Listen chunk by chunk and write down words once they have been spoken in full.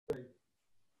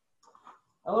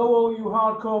Hello, all you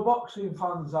hardcore boxing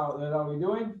fans out there. How are we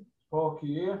doing?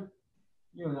 Porky here.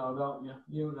 You know, don't you?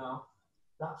 You know.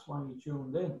 That's why you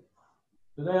tuned in.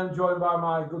 Today I'm joined by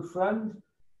my good friend,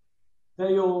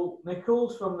 Dale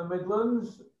Nicholls from the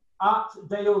Midlands, at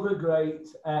Dale the Great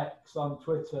X on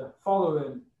Twitter. Follow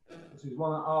him. This is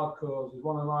one of hardcores. He's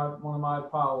one of my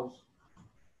pals.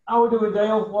 How are we doing,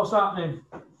 Dale? What's happening?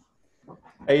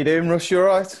 How you doing, Russ? You all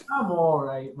right? I'm all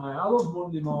right, mate. I love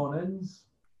Monday mornings.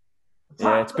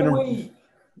 Yeah,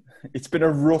 it's been a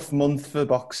rough month for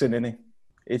boxing, innit?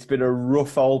 It's been a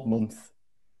rough old month.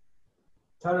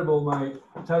 Terrible, mate.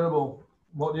 Terrible.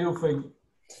 What do you think?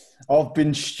 I've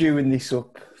been stewing this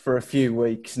up for a few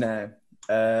weeks now.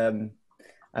 And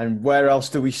where else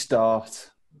do we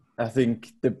start? I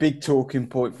think the big talking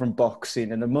point from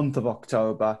boxing in the month of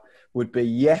October would be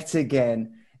yet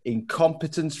again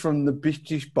incompetence from the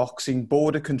British Boxing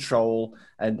Board of Control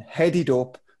and headed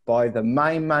up by the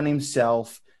main man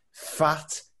himself,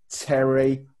 Fat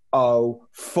Terry O'Connor.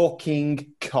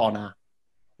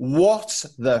 What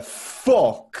the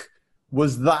fuck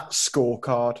was that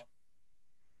scorecard?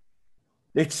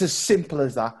 It's as simple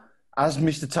as that. As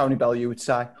Mr. Tony Bellew would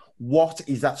say, what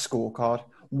is that scorecard?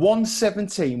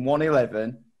 117,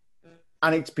 111,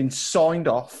 and it's been signed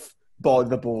off by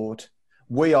the board.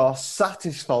 We are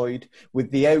satisfied with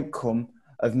the outcome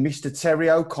of Mr. Terry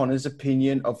O'Connor's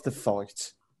opinion of the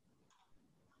fight.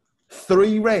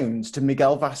 3 rounds to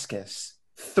Miguel Vasquez.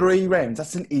 3 rounds.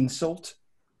 That's an insult.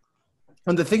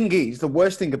 And the thing is, the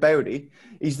worst thing about it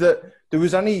is that there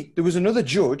was another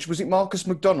judge, was it Marcus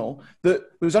McDonnell, that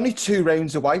was only 2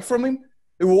 rounds away from him,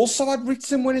 who also had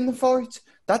Ritson winning the fight.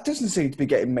 That doesn't seem to be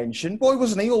getting mentioned. Why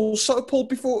wasn't he also pulled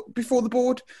before the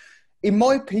board? In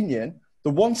my opinion,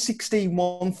 the 116,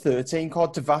 113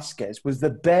 card to Vasquez was the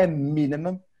bare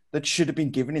minimum that should have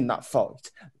been given in that fight.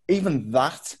 Even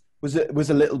that was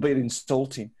a little bit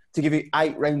insulting. To give it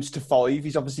 8 rounds to 5,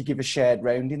 he's obviously give a shared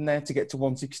round in there to get to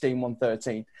 116,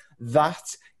 113. That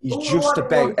is just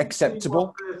about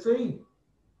acceptable. 113.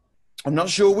 I'm not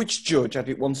sure which judge had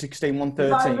it 116,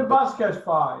 113. Was that in the Vasquez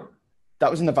fight?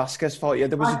 That was in the Vasquez fight, yeah.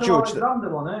 There was Michael a judge Alexander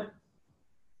that on it.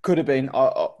 could have been.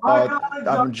 I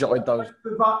haven't jotted those.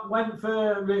 Went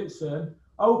for Ritson.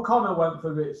 O'Connor went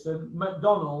for Ritson.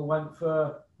 McDonnell went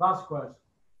for Vasquez.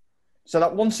 So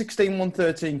that 116,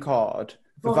 113 card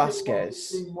for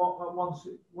Vasquez. Was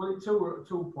it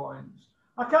 2 points?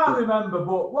 I can't remember,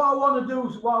 but what I want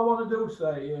to do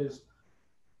say is,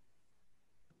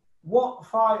 what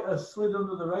fight has slid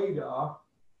under the radar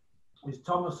is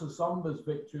Thomas Assomba's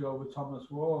victory over Thomas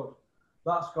Ward.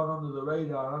 That's gone under the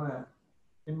radar, hasn't it?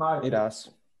 In my opinion.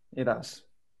 It has.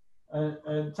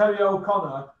 And Terry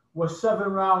O'Connor was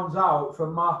 7 rounds out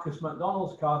from Marcus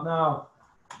McDonnell's card. Now,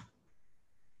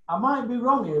 I might be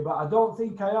wrong here, but I don't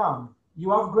think I am.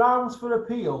 You have grounds for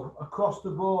appeal across the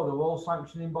board of all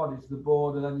sanctioning bodies, the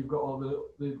board, and then you've got all the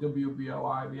WBO,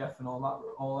 IBF, and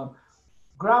all them.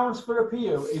 Grounds for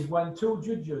appeal is when 2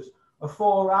 judges are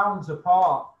 4 rounds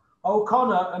apart.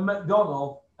 O'Connor and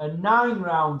McDonnell are 9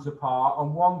 rounds apart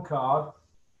on one card,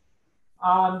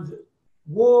 and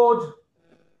Ward,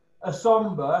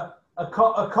 Assomba,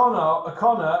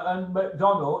 O'Connor and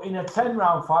McDonnell in a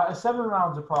 10-round fight are 7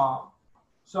 rounds apart.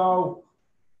 So,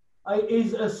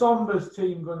 is Assomba's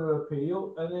team going to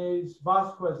appeal, and is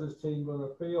Vasquez's team going to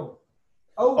appeal?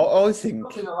 I think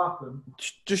nothing will happen.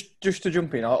 Just to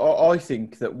jump in, I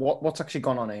think that what's actually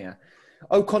gone on here.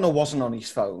 O'Connor wasn't on his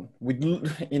phone.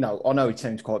 I know it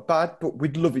sounds quite bad, but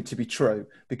we'd love it to be true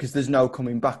because there's no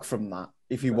coming back from that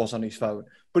if he was on his phone.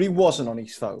 But he wasn't on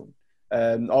his phone.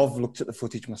 I've looked at the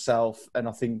footage myself, and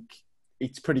I think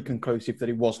it's pretty conclusive that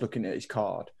he was looking at his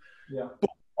card. Yeah. But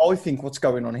I think what's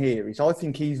going on here is I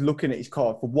think he's looking at his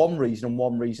card for one reason and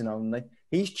one reason only.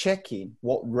 He's checking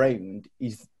what round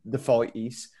the fight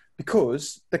is,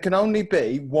 because there can only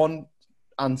be one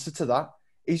answer to that.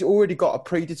 He's already got a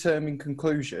predetermined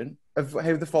conclusion of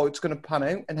how the fight's going to pan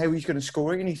out and how he's going to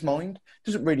score it in his mind. It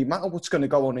doesn't really matter what's going to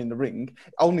go on in the ring.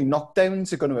 Only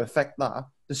knockdowns are going to affect that,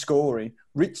 the scoring.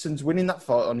 Ritson's winning that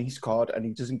fight on his card and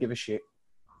he doesn't give a shit.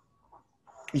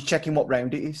 He's checking what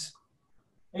round it is.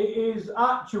 It is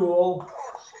actual.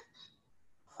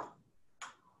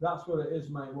 That's what it is,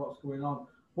 mate. What's going on?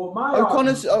 But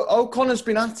O'Connor's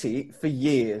been at it for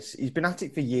years. He's been at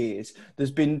it for years.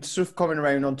 There's been stuff coming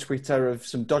around on Twitter of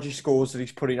some dodgy scores that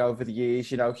he's put in over the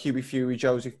years. You know, Hughie Fury,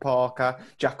 Joseph Parker,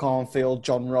 Jack Arnfield,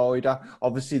 John Ryder.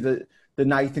 Obviously, the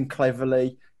Nathan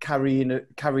Cleverly carrying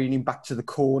him back to the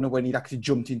corner when he'd actually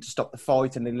jumped in to stop the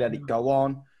fight and then let it go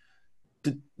on.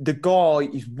 The guy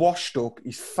is washed up.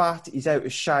 He's fat. He's out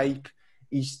of shape.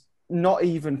 He's not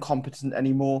even competent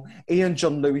anymore. Ian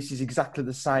John Lewis is exactly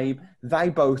the same. They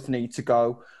both need to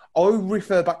go. I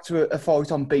refer back to a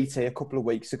fight on BT a couple of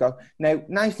weeks ago. Now,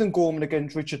 Nathan Gorman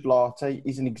against Richard Lartey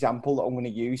is an example that I'm going to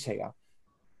use here.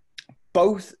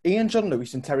 Both Ian John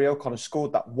Lewis and Terry O'Connor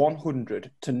scored that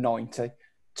 100 to 90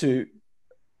 to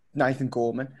Nathan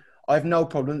Gorman. I have no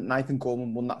problem that Nathan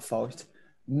Gorman won that fight.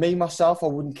 Me, myself, I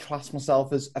wouldn't class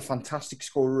myself as a fantastic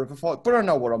scorer of a fight, but I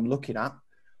know what I'm looking at.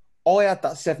 I had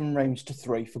that 7 rounds to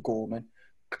 3 for Gorman.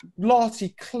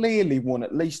 Lartey clearly won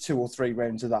at least 2 or 3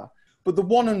 rounds of that. But the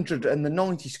 100 and the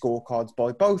 90 scorecards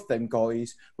by both them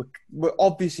guys were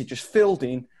obviously just filled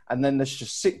in, and then let's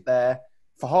just sit there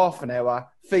for half an hour,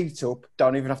 feet up,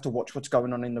 don't even have to watch what's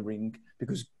going on in the ring,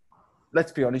 because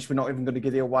let's be honest, we're not even going to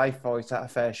give the away fighter a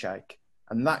fair shake.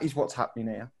 And that is what's happening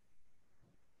here.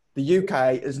 The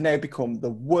UK has now become the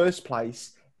worst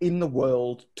place in the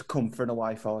world to come for an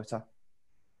away fighter.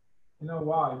 You know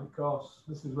why? Because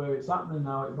this is where it's happening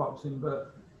now at boxing,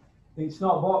 but it's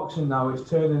not boxing now, it's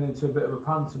turning into a bit of a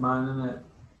pantomime, isn't it?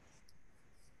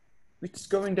 It's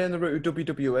going down the route of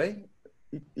WWE.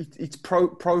 It's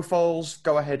profiles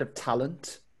go ahead of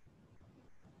talent.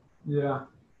 Yeah.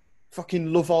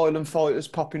 Fucking Love Island fighters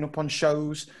popping up on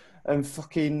shows, and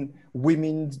fucking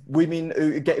women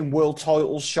who are getting world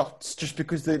title shots just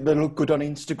because they look good on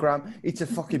Instagram. It's a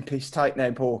fucking piss take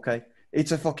now, Porky.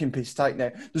 It's a fucking piss take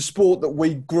now. The sport that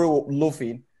we grew up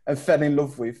loving and fell in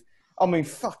love with. I mean,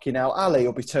 fucking hell, Ali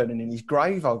will be turning in his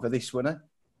grave over this, won't he?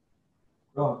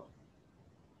 God.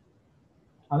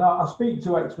 And I speak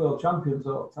to ex-world champions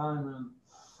all the time,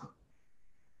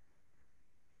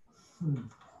 and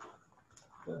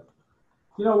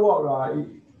you know what, right?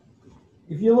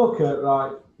 If you look at,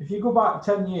 right, if you go back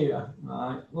 10 years,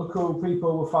 right, look who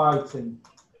people were fighting.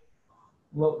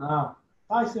 Look now.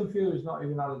 Tyson Fury's not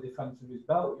even had a defence of his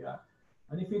belt yet.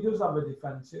 And if he does have a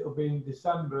defence, it'll be in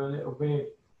December, and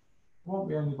won't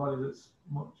be anybody that's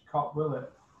much cop, will it?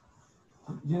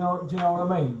 Do you know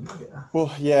what I mean?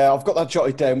 Well, yeah, I've got that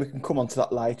jotted down. We can come on to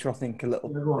that later, I think, a little.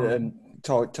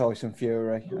 Tyson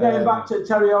Fury. Getting back to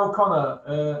Terry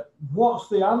O'Connor, what's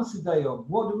the answer, Dale?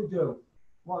 What do we do?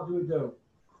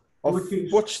 I've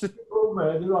watched the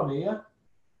murder on here.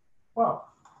 Well,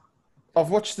 I've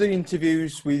watched the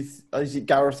interviews with is it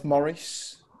Gareth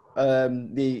Morris,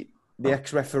 the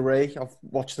ex-referee. I've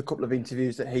watched a couple of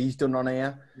interviews that he's done on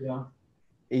here. Yeah,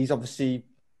 he's obviously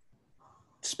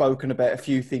spoken about a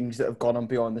few things that have gone on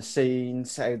behind the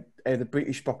scenes. How the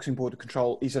British Boxing Board of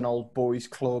Control is an old boys'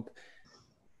 club.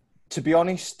 To be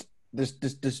honest,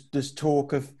 there's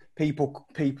talk of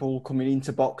people coming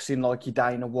into boxing like your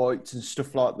Dana Whites and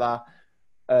stuff like that,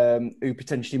 who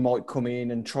potentially might come in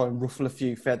and try and ruffle a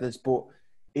few feathers, but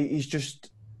it is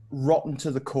just rotten to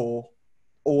the core.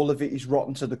 All of it is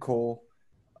rotten to the core.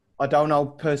 I don't know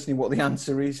personally what the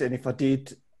answer is, and if I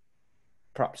did,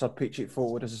 perhaps I'd pitch it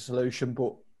forward as a solution.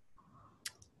 But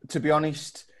to be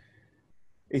honest,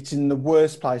 it's in the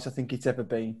worst place I think it's ever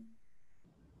been.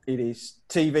 It is.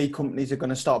 TV companies are going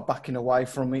to start backing away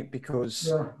from it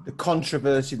because the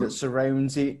controversy that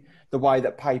surrounds it, the way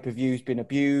that pay-per-view's been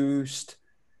abused,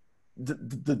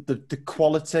 the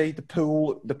quality, the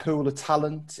pool of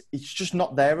talent, it's just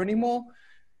not there anymore.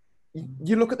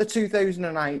 You look at the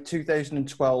 2008,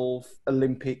 2012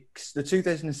 Olympics, the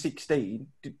 2016,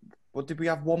 did we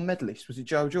have one medalist? Was it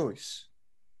Joe Joyce?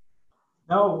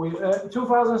 No,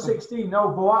 2016, no,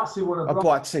 Boazzi won a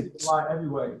bronze light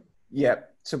heavyweight. Yeah.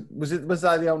 So was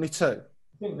they the only two?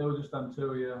 I think they were just on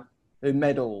two, yeah. Who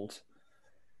medalled.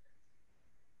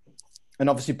 And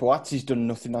obviously Boazzi's done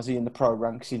nothing, has he, in the pro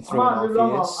ranks in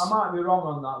 3.5 years? I might be wrong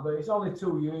on that, but it's only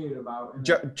 2 years about.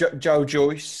 Joe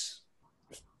Joyce,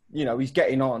 he's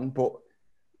getting on, but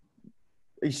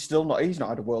he's not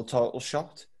had a world title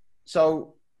shot.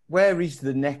 So where is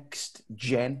the next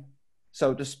gen,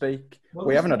 so to speak? Well,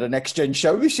 we haven't had a next gen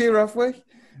show this year, have we?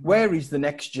 Where is the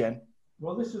next gen?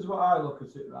 Well, this is what I look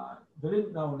at it, right? There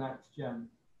isn't no next gen.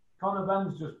 Conor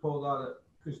Ben's just pulled out at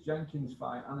Chris Jenkins'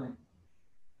 fight, hasn't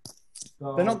he?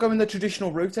 So, they're not going the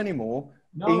traditional route anymore.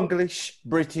 No. English,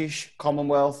 British,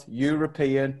 Commonwealth,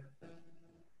 European,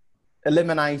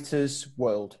 eliminators,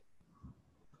 world.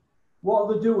 What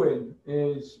they're doing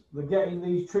is they're getting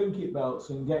these trinket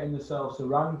belts and getting themselves a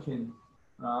ranking,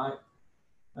 right?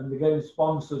 And they're getting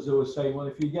sponsors who are saying, well,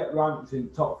 if you get ranked in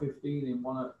top 15 in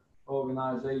one of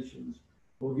organisations,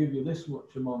 we'll give you this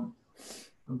much a month,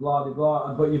 and blah, blah,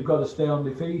 blah. But you've got to stay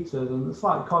undefeated. And it's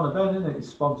like Conor Ben, isn't it? It's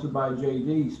sponsored by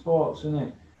JD Sports, isn't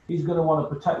it? He's going to want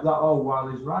to protect that all while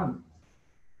he's ranked.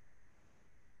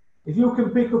 If you can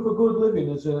pick up a good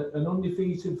living as an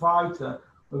undefeated fighter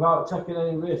without taking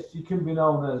any risks, you can be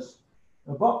known as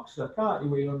a boxer, can't you,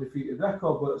 with an undefeated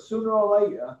record? But sooner or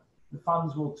later, the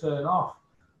fans will turn off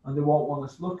and they won't want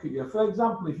to look at you. For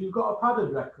example, if you've got a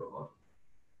padded record,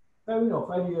 fair enough,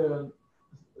 any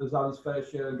has had his fair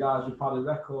share of guys with padded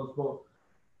records, but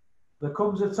there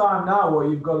comes a time now where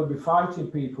you've got to be fighting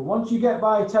people. Once you get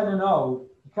by 10-0,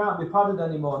 you can't be padded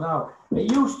anymore now.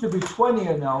 It used to be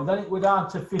 20-0, then it went down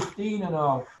to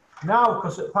 15-0. Now,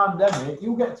 because of pandemic,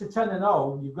 you get to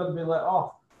 10-0, you've got to be let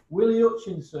off. Willie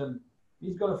Hutchinson,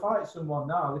 he's got to fight someone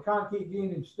now. They can't keep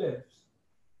giving him stiffs.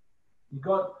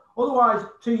 Otherwise,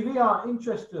 TV aren't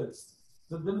interested.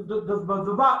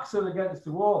 The backs are against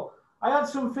the wall. I had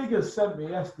some figures sent me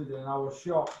yesterday, and I was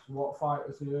shocked what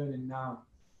fighters are earning now.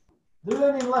 They're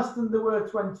earning less than they were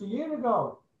 20 years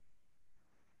ago.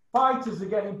 Fighters are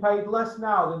getting paid less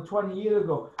now than 20 years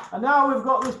ago. And now we've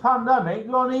got this pandemic,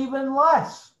 they're on even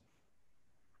less.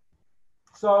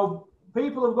 So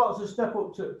people have got to step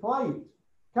up to the plate.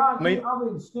 Can't keep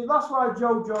having... That's why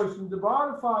Joe Joyce and DeBar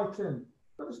are fighting.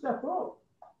 Got to step up.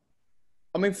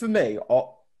 I mean, for me,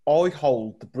 I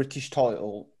hold the British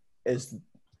title as...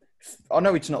 I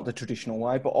know it's not the traditional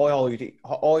way, but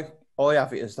I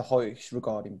have it as the highest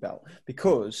regarding belt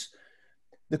because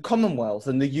the Commonwealth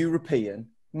and the European,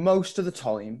 most of the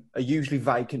time, are usually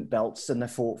vacant belts and they're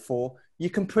fought for. You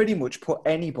can pretty much put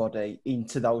anybody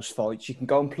into those fights. You can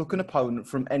go and pluck an opponent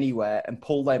from anywhere and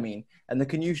pull them in, and they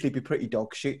can usually be pretty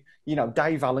dog shit. You know,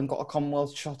 Dave Allen got a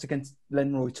Commonwealth shot against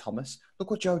Lenroy Thomas.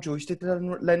 Look what Joe Joyce did to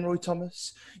Lenroy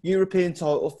Thomas. European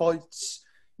title fights,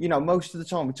 you know, most of the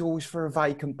time it's always for a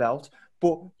vacant belt.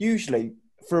 But usually,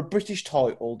 for a British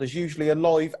title, there's usually a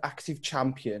live, active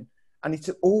champion, and it's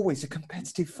always a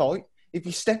competitive fight. If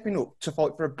you're stepping up to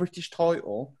fight for a British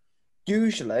title,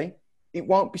 usually it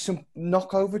won't be some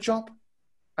knockover job.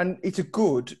 And it's a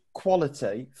good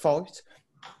quality fight.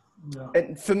 Yeah.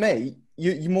 And for me,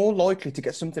 you're more likely to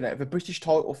get something out of a British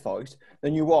title fight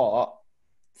than you are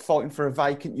fighting for a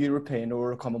vacant European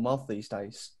or a Commonwealth these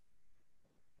days.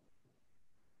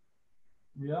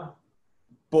 Yeah.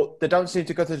 But they don't seem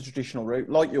to go to the traditional route.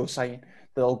 Like you're saying,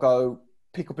 they'll go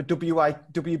pick up a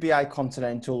WBA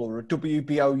Continental or a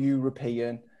WBO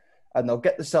European, and they'll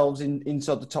get themselves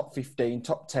inside the top 15,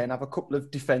 top 10, have a couple of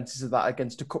defences of that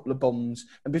against a couple of bums.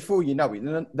 And before you know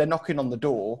it, they're knocking on the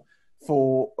door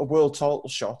for a world title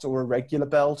shot or a regular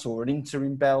belt or an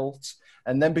interim belt.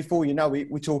 And then before you know it,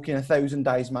 we're talking 1,000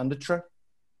 days mandatory.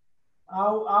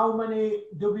 How many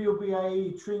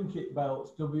WBA trinket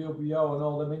belts, WBO and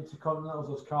all them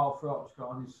intercontinentals has Carl Froch got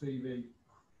on his CV?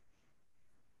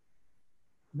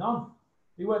 None.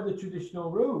 He went the traditional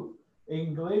route.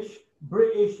 English,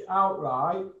 British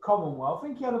outright, Commonwealth. I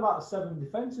think he had about 7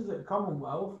 defences at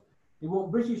Commonwealth. He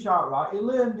went British outright. He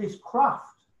learned his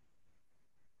craft.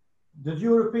 The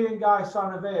European guy,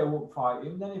 Sanavea, won't fight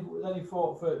him. Then he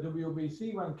fought for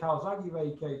WBC when Calzaghe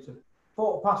vacated.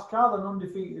 Fought Pascal, an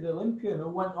undefeated Olympian who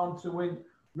went on to win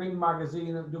Ring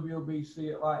Magazine and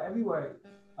WBC at light heavyweight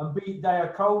and beat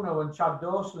Diacono and Chad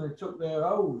Dawson and took their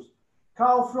O's.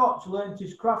 Carl Froch learned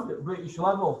his craft at British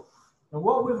level. And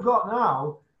what we've got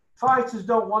now, fighters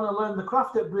don't want to learn the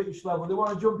craft at British level. They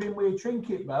want to jump in with a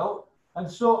trinket belt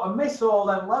and sort of miss all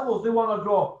them levels. They want to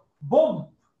go bump,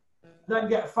 then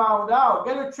get found out.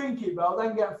 Get a trinket belt,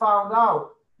 then get found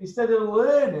out. Instead of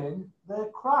learning their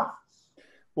crafts.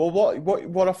 Well,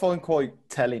 what I find quite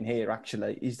telling here,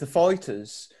 actually, is the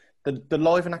fighters, the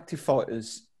live and active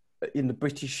fighters in the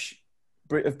British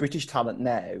talent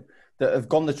now that have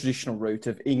gone the traditional route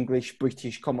of English,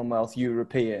 British, Commonwealth,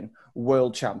 European,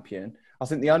 world champion. I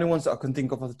think the only ones that I can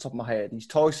think of off the top of my head is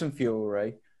Tyson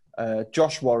Fury,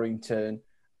 Josh Warrington,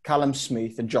 Callum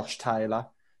Smith and Josh Taylor.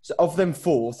 So of them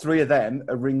 4, 3 of them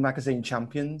are Ring Magazine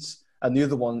champions and the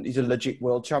other one is a legit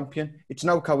world champion. It's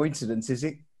no coincidence, is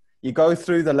it? You go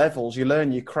through the levels, you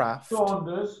learn your craft.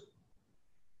 Saunders,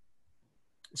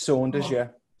 yeah.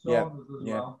 Saunders as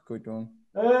well. Good one.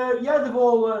 Yeah, they've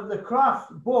all learned the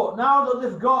craft, but now that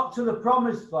they've got to the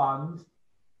promised land,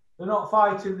 they're not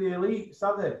fighting the elites,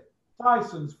 are they?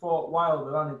 Tyson's fought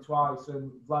Wilder, hasn't he, twice,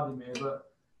 and Vladimir,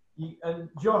 and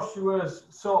Joshua's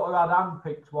sort of had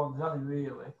handpicked ones, hasn't he,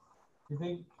 really? You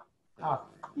think,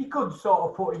 you could sort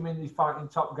of put him in these fighting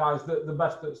top guys, the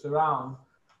best that's around,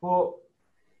 but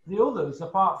the others,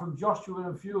 apart from Joshua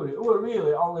and Fury, who are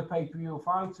really only pay-per-view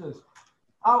fighters,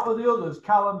 out of the others,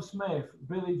 Callum Smith,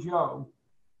 Billy Joe,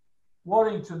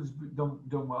 Warrington's done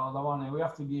well, though, hasn't he? We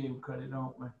have to give him credit,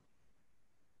 don't we?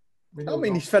 I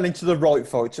mean, he's fell into the right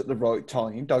fights at the right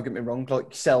time. Don't get me wrong.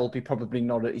 Like Selby, probably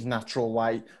not at his natural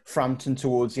weight. Frampton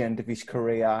towards the end of his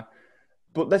career.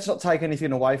 But let's not take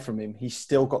anything away from him. He's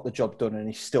still got the job done and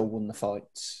he's still won the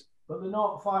fights. But they're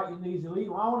not fighting these elite.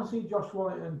 I want to see Josh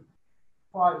Warrington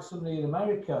fight somebody in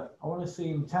America. I want to see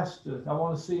him tested. I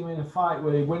want to see him in a fight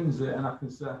where he wins it, and I can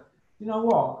say, you know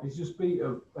what? He's just beat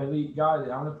an elite guy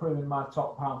there. I'm going to put him in my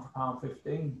top pound for pound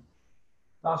 15.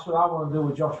 That's what I want to do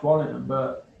with Josh Warrington,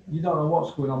 but you don't know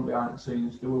what's going on behind the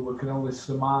scenes, do we? We can only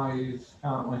surmise,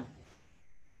 can't we?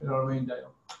 You know what I mean,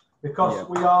 Dale? Because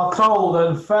we are told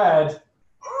and fed,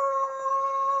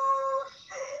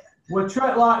 we're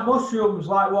treated like mushrooms,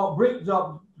 like what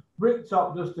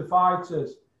Bricktop does to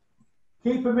fighters.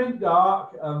 Keep them in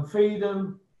dark and feed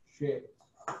them shit.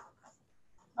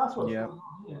 That's what's going on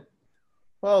here.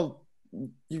 Well,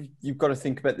 you've got to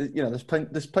think about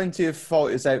there's plenty of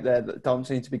fighters out there that don't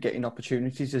seem to be getting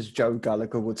opportunities, as Joe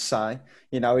Gallagher would say.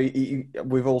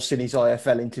 We've all seen his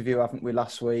IFL interview, haven't we,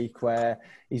 last week, where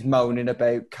he's moaning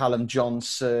about Callum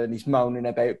Johnson, he's moaning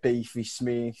about Beefy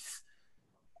Smith,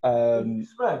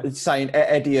 saying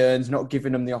Eddie Earn's not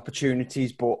giving them the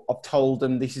opportunities, but I've told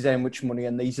them this is how much money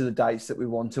and these are the dates that we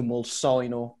want and we'll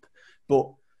sign up.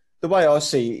 But the way I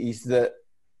see it is that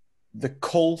the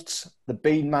cult, the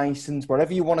Bean Masons,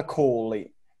 whatever you want to call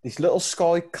it, this little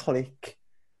Sky clique,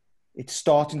 it's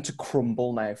starting to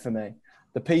crumble now for me.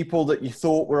 The people that you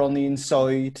thought were on the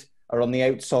inside are on the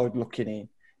outside looking in.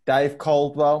 Dave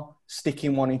Caldwell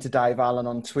sticking one into Dave Allen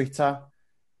on Twitter.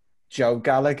 Joe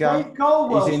Gallagher. Dave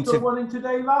Caldwell still one into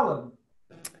Dave Allen?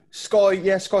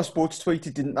 Sky Sports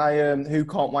tweeted, didn't they? Who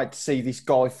can't wait to see this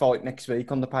guy fight next week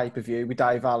on the pay-per-view with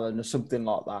Dave Allen or something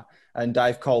like that. And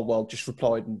Dave Caldwell just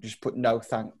replied and just put no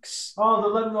thanks. Oh, the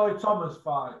Lenroy Thomas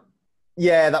fight.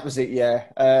 Yeah, that was it, yeah.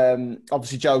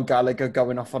 Obviously, Joe Gallagher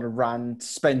going off on a rant.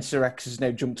 Spencer X has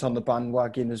now jumped on the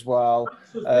bandwagon as well.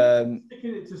 Sticking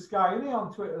it to Sky, isn't he,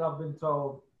 on Twitter, I've been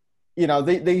told.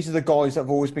 These are the guys that have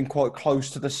always been quite close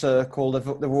to the circle.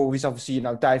 They've always, obviously,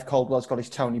 Dave Caldwell's got his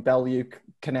Tony Bellew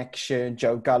connection.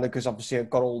 Joe Gallagher's obviously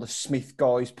got all the Smith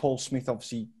guys. Paul Smith,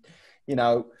 obviously,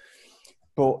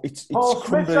 but it's Paul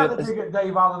crumbling. Smith's had to get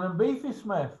Dave Allen and Beefy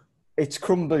Smith. It's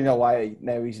crumbling away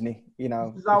now, isn't it?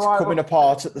 It's coming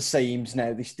apart at the seams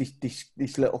now. This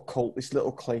little cult, this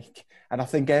little clique, and I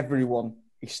think everyone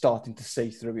is starting to see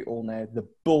through it all now. The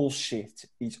bullshit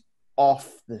is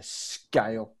off the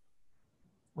scale.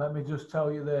 Let me just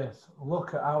tell you this.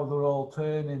 Look at how they're all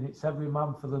turning. It's every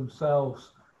man for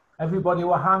themselves. Everybody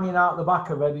were hanging out the back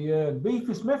of Eddie Earn.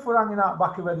 Beefy Smith were hanging out the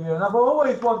back of Eddie Earn. I've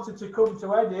always wanted to come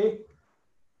to Eddie.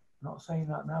 Not saying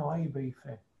that now, are you,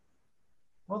 Beefy?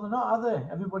 Well, they're not, are they?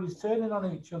 Everybody's turning on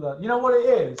each other. You know what it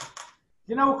is?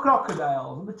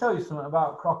 Crocodiles? Let me tell you something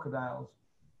about crocodiles.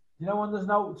 When there's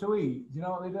no to eat, you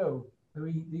know what they do?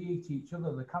 They eat each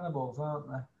other. They're cannibals, aren't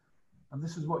they? And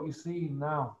this is what you're seeing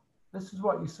now. And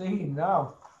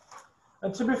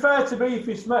to be fair to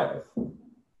Beefy Smith,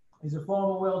 he's a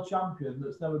former world champion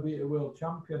that's never beat a world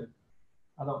champion.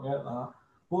 I don't get that.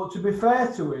 But to be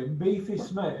fair to him, Beefy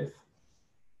Smith,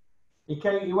 he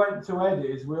went to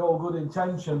Eddie's with all good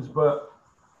intentions, but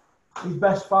his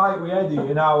best fight with Eddie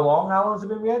in how long? How long has it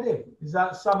been with Eddie? Is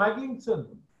that Sam Eggington?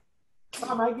 You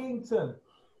know what I mean?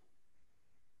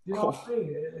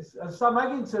 Sam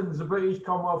Eggington's a British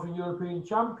Commonwealth and European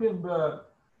champion,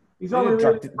 but he's only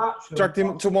dragged him up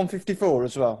to 154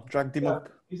 as well. Dragged him up.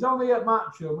 He's only at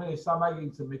Matchroom, isn't he, Sam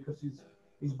Eggington, because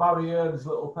he's Barry Earn's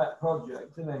little pet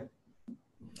project, isn't he?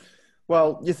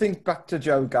 Well, you think back to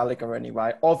Joe Gallagher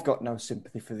anyway. I've got no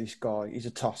sympathy for this guy. He's a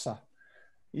tosser.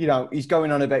 He's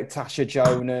going on about Tasha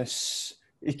Jonas.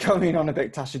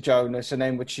 And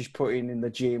then what she's putting in the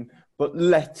gym. But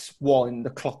let's wind the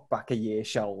clock back a year,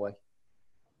 shall we?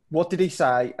 What did he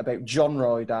say about John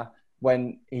Ryder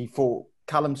when he fought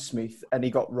Callum Smith and he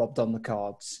got robbed on the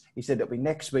cards? He said it'll be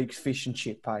next week's fish and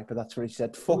chip paper. That's what he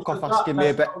said. Fuck off asking me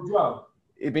about...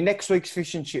 It'll be next week's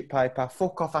fish and chip paper.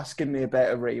 Fuck off asking me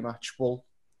about a rematch. Well,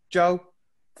 Joe,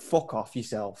 fuck off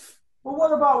yourself. Well,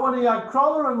 what about when he had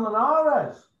Crawler and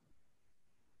Linares?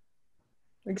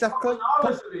 Exactly.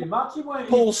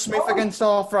 Paul Smith against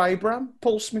Arthur Abraham.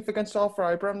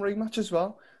 Rematch as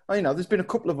well. There's been a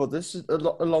couple of others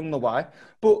along the way.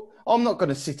 But I'm not going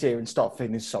to sit here and start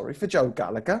feeling sorry for Joe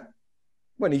Gallagher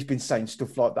when he's been saying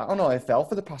stuff like that on IFL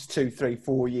for the past 2, 3,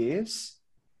 4 years.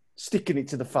 Sticking it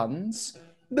to the fans.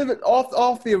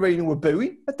 Half the arena were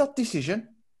booing at that decision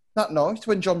that night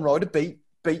when John Ryder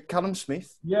beat Callum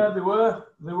Smith. Yeah, they were.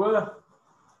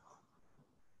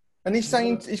 And he's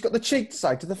saying he's got the cheek to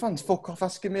say to the fans, "Fuck off,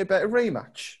 asking me about a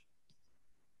rematch."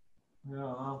 Yeah,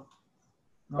 no.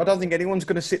 I don't think anyone's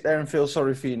going to sit there and feel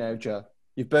sorry for you now, Joe.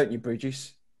 You've burnt your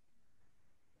bridges.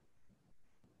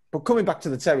 But coming back to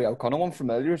the Terry O'Connor one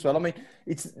from earlier as well,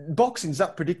 boxing's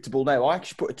that predictable now. I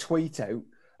actually put a tweet out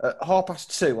at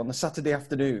 2:30 on the Saturday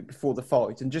afternoon before the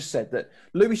fight and just said that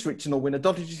Lewis Richardson will win a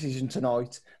dodgy decision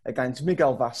tonight against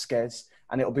Miguel Vasquez,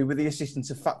 and it'll be with the assistance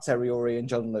of Fat Terry Ori and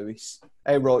John Lewis.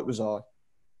 How right was I?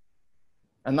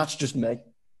 And that's just me.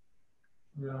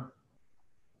 Yeah.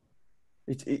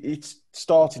 It's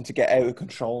starting to get out of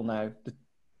control now.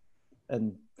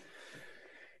 And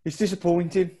it's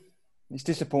disappointing. It's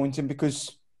disappointing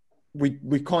because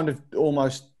we kind of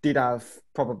almost did have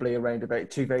probably around about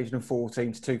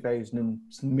 2014 to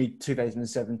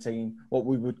mid-2017 what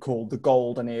we would call the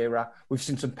golden era. We've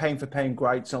seen some pound-for-pound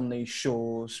greats on these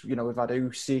shores. You know, we've had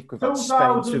Usyk, we've had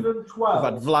Spence, we've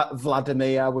had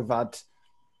Vladimir, we've had,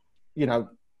 you know,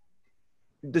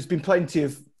 there's been plenty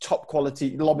of top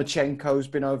quality. Lomachenko's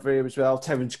been over here as well.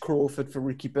 Terence Crawford for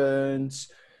Ricky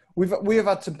Burns. We have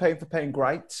had some pound-for-pound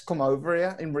greats come over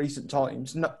here in recent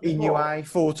times. Inoue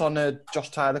fought on a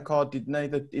Josh Taylor card, didn't they,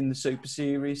 in the Super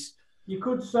Series? You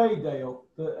could say, Dale,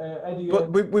 that Eddie... But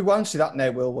we won't see that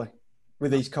now, will we,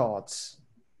 with these cards?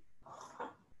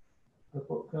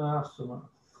 Can I ask someone?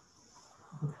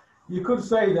 You could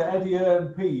say that Eddie Hearn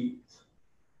peaked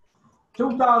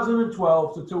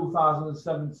 2012 to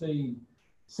 2017.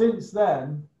 Since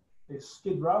then, it's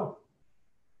Skid Row.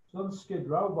 It's on Skid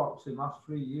Row boxing last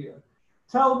 3 years.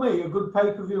 Tell me a good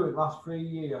pay-per-view in last 3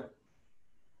 years.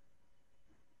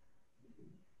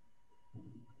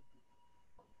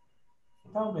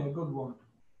 Tell me a good one.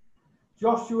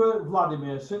 Joshua,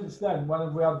 Vladimir, since then, when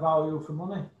have we had value for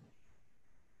money?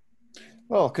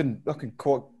 Well, I can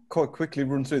quite quickly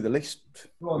run through the list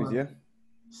with you.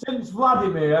 Since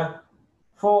Vladimir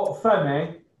fought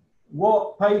Femi,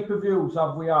 what pay-per-views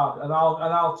have we had? And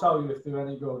I'll tell you if they're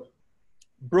any good.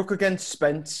 Brook against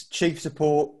Spence, Chief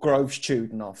Support, Groves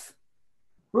Chudinov.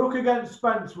 Brook against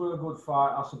Spence were a good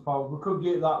fight, I suppose. We could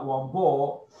get that one,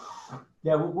 but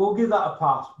yeah, we'll give that a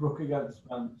pass. Brook against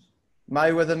Spence.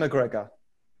 Mayweather McGregor.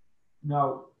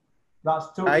 No, that's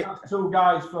two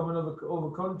guys from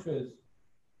other countries.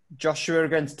 Joshua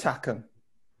against Takam.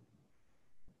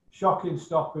 Shocking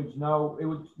stoppage. No, it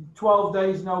was 12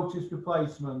 days notice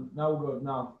replacement. No good.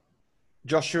 No.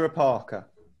 Joshua Parker.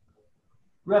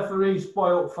 Referee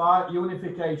spoilt fight,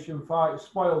 unification fight,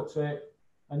 spoilt it,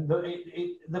 and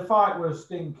the fight was a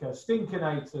stinker.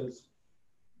 Stinkinators.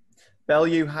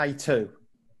 Bellew Hay 2.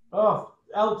 Oh,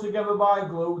 held together by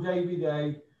glue, Davy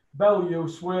Day. Bellew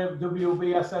swerved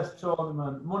WBSS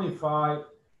tournament. Money fight.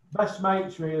 Best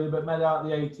mates really, but made out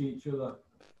they hate each other.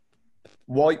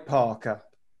 White Parker.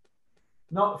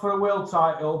 Not for a world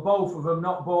title. Both of them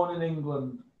not born in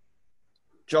England.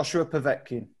 Joshua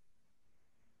Povetkin.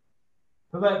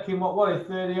 Povetkin, what is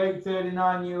 38,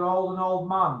 39-year-old, an old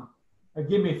man. A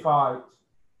gimme fight.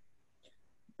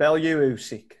 Bellew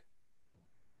Usyk.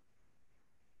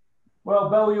 Well,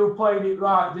 Bellew played it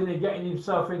right, didn't he? Getting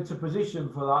himself into position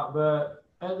for that. But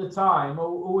at the time,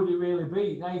 who would he really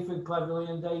beat? Nathan Cleverly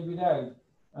and David A.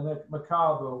 and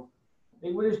Macabre.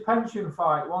 It was his pension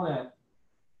fight, wasn't it?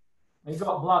 He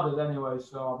got bladdered anyway,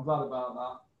 so I'm glad about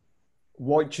that.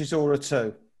 White Chisora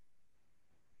 2.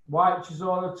 White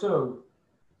Chisora 2.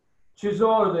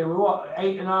 Chisora, they were what,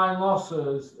 8 or 9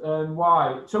 losses, and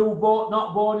White. Two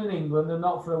not born in England and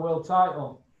not for a world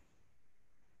title.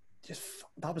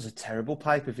 That was a terrible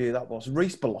pay-per-view, that was.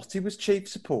 Reece Bellotti was Chief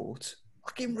Support.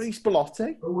 Fucking Reece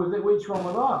Bellotti. Who was it? Which one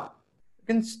was that?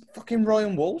 Against fucking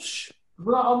Ryan Walsh.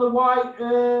 Was that on the White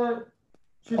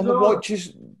Chisora? On the White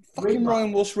fucking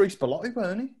Ryan Walsh, Reece Bellotti,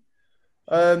 weren't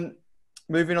he?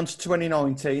 Moving on to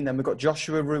 2019, then we've got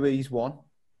Joshua Ruiz 1.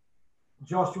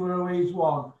 Joshua Ruiz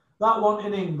 1. That one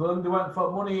in England, they went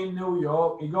for money in New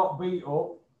York. He got beat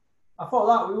up. I thought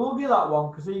that we will give that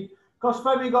one because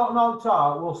Femi got knocked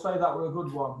out. We'll say that was a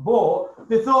good one. But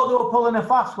they thought they were pulling a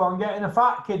fast one, getting a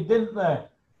fat kid, didn't they?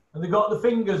 And they got the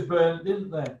fingers burnt, didn't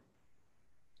they?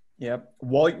 Yep.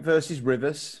 White versus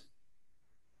Rivers.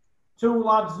 Two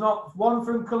lads, one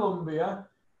from Colombia,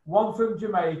 one from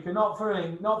Jamaica, not from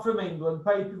England.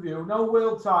 Pay-per-view, no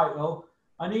world title.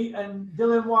 And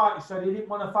Dylan White said he didn't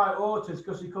want to fight Ortiz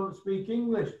because he couldn't speak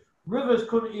English. Rivers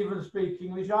couldn't even speak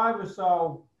English either,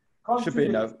 so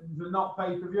contradictions and not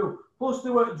pay-per-view. Plus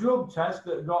there were drug tests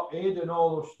that got hid and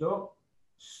all the stuff.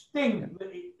 Stink.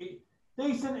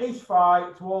 Decent-ish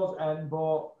fight towards end,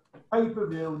 but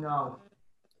pay-per-view, no.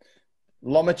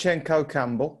 Lomachenko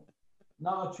Campbell.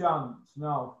 Not a chance,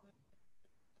 no.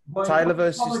 But Taylor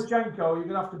versus Lomachenko, you're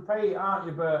gonna have to pay it, aren't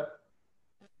you? But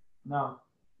no.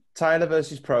 Taylor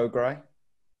versus Prograis.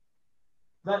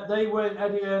 That they weren't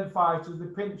Eddie Hearn fighters. They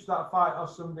pinched that fight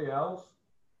off somebody else.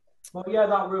 But yeah,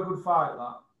 that were a good fight,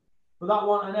 that. But that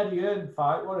wasn't an Eddie Hearn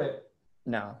fight, was it?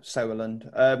 No,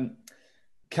 Sauerland.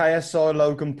 KSI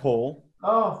Logan Paul.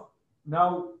 Oh,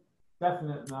 No,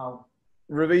 definite no.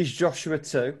 Ruiz Joshua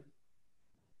 2.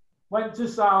 Went to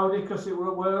Saudi because it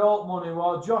were all money.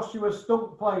 Well, Joshua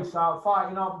stunk place out,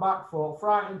 fighting on back foot,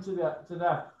 frightened to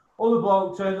death. Other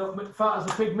bloke turned up fat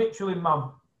as a pig Michelin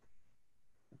man.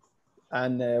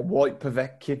 And White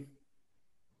Povetkin.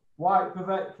 White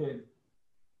Povetkin.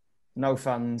 No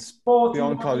fans.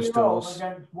 Behind closed doors.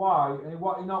 Against White, and he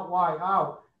knocked White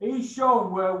out. He's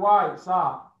shown where White's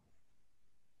at.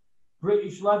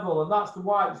 British level, and that's the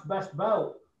White's best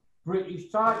belt. British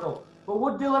title. But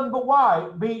would Dylan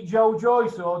White beat Joe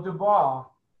Joyce or Dubois?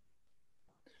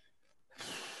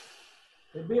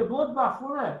 It'd be a bloodbath,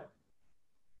 wouldn't it?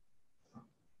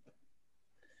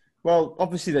 Well,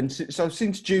 obviously then, so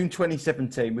since June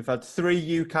 2017, we've had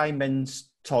 3 UK men's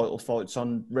title fights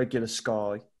on regular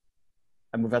Sky,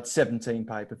 and we've had 17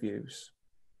 pay-per-views.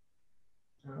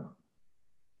 Yeah.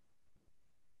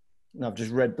 And I've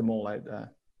just read them all out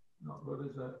there. Not good,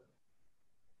 is it?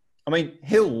 I mean,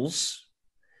 Hills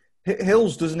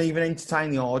doesn't even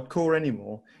entertain the hardcore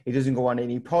anymore. He doesn't go on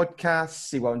any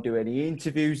podcasts. He won't do any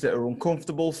interviews that are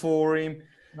uncomfortable for him.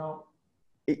 No.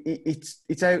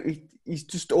 It's out. He's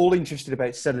just all interested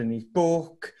about selling his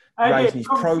book, raising his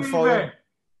profile.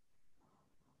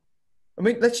 I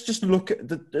mean, let's just look at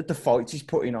the fights he's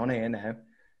putting on here now.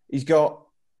 He's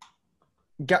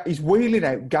wheeling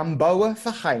out Gamboa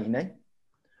for Haney,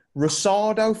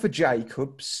 Rosado for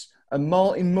Jacobs, and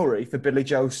Martin Murray for Billy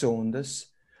Joe Saunders.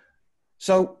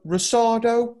 So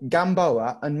Rosado,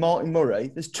 Gamboa, and Martin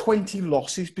Murray, there's 20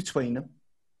 losses between them.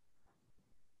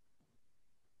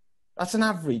 That's an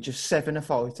average of 7 a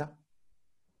fighter.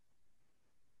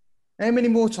 How many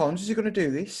more times is he going to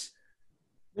do this?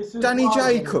 Danny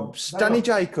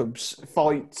Jacobs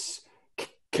fights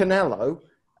Canelo,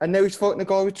 and now he's fighting a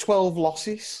guy with 12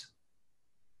 losses.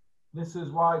 This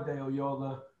is why, Dale, you're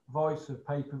the voice of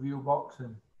pay-per-view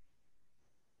boxing.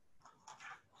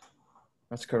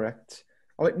 That's correct.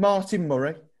 I mean, Martin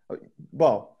Murray,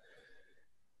 well,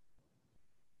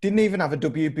 didn't even have a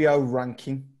WBO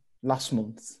ranking last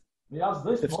month. He has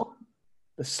this month.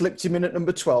 They slipped him in at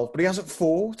number 12, but he hasn't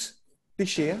fought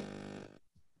this year.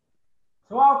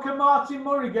 So how can Martin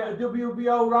Murray get a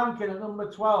WBO ranking at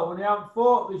number 12 when he hasn't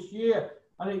fought this year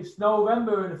and it's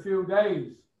November in a few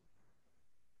days?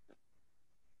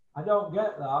 I don't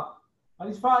get that. And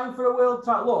he's fighting for a world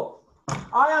title. Look,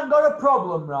 I ain't got a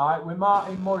problem, right, with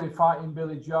Martin Murray fighting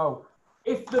Billy Joe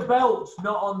if the belt's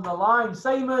not on the line.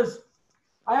 Same as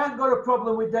I ain't got a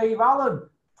problem with Dave Allen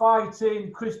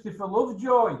fighting Christopher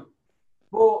Lovejoy.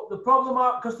 But the problem,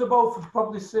 because they're both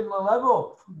probably similar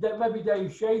level, maybe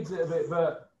Dave shades it a bit,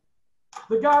 but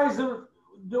the guys have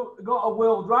got a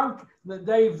world rank that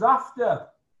Dave's after.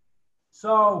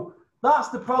 So that's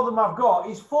the problem I've got.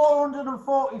 He's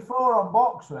 444 on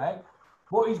BoxRec,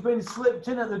 but he's been slipped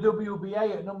in at the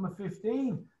WBA at number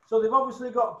 15. So they've obviously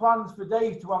got plans for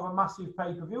Dave to have a massive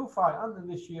pay-per-view fight, haven't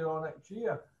they, this year or next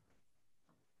year?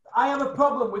 I have a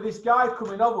problem with this guy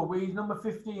coming over with his number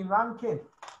 15 ranking.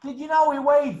 Did you know he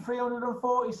weighed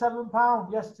 347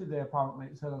 pounds yesterday, apparently,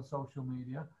 it said on social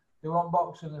media. They were on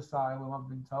Boxing Asylum, I've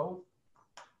been told.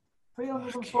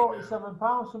 347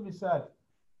 pounds, somebody said.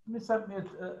 Somebody sent me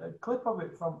a clip of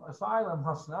it from Asylum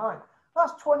last night.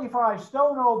 That's 25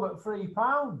 stone over at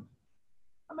 £3.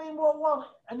 I mean,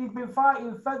 what? And he's been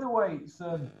fighting featherweights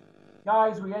and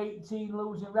guys with 18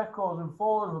 losing records and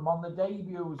 4 of them on the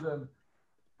debuts. And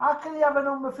how can he have a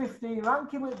number 15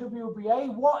 ranking with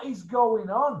WBA? What is going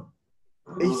on?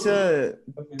 He's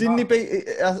didn't he beat?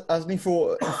 Hasn't he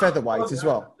fought a featherweight as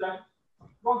well?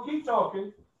 Well, keep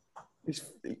talking.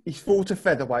 He's fought a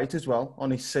featherweight as well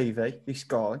on his CV. This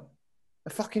guy, a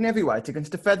fucking heavyweight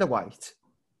against a featherweight.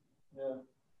 Yeah.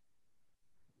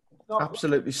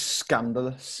 Absolutely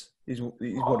scandalous is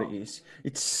what it is.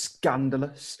 It's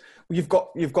scandalous. You've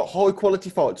got high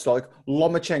quality fights like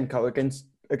Lomachenko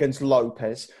against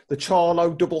Lopez, the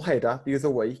Charlo doubleheader the other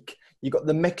week. You got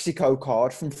the Mexico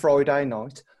card from Friday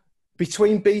night.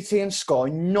 Between BT and Sky,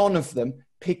 none of them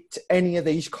picked any of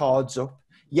these cards up.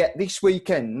 Yet this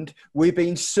weekend, we're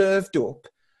being served up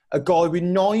a guy with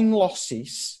 9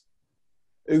 losses,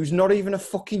 who's not even a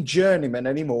fucking journeyman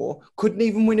anymore, couldn't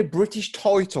even win a British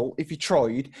title if he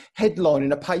tried,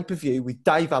 headlining a pay-per-view with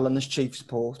Dave Allen as chief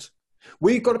support.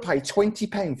 We've got to pay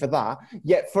 £20 for that,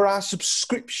 yet for our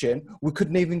subscription, we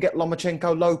couldn't even get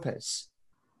Lomachenko Lopez.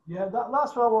 Yeah,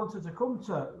 that's what I wanted to come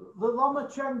to. The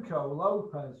Lomachenko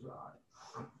Lopez,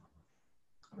 right?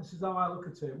 This is how I look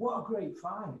at it. What a great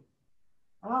fight.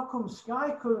 And how come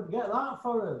Sky couldn't get that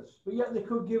for us? But yet they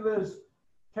could give us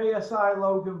KSI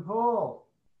Logan Paul,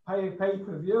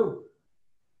 pay-per-view.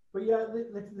 But yeah,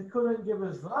 they couldn't give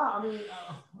us that. I mean,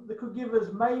 they could give us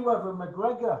Mayweather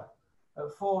McGregor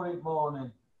at 4 in the morning,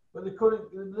 but they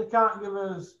couldn't. They can't give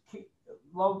us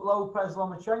Lopez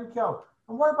Lomachenko.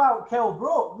 And what about Kell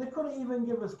Brook? They couldn't even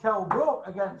give us Kell Brook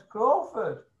against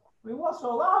Crawford. I mean, what's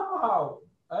all that about?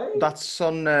 Eh? That's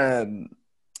on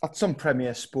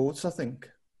Premier Sports, I think.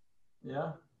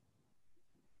 Yeah.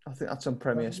 I think that's on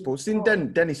Premier Sports.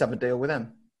 Didn't Dennis have a deal with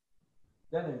them?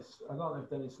 Dennis, I don't know if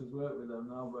Dennis has worked with them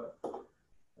now, but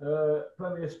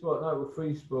Premier Sport, no, it was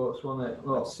Free Sports, wasn't it?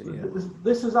 Look,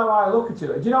 this is how I look at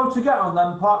it. Do you know, to get on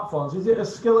them platforms, is it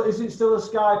still a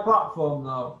Sky platform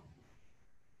though?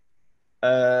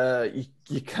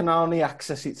 You can only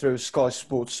access it through a Sky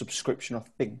Sports subscription, I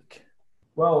think.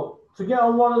 Well, to get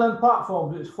on one of them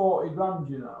platforms, it's 40 grand,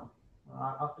 you know.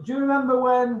 Do you remember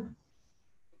when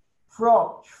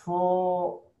Froch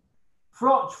fought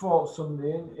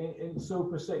somebody in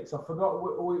Super 6? I forgot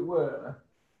who it were.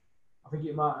 I think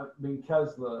it might have been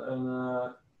Kessler.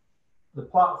 And the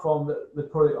platform that they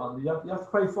put it on, you have to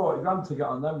pay 40 grand to get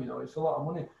on them, you know. It's a lot of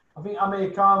money. I think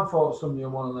Amir Khan fought somebody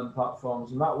on one of them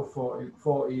platforms, and that was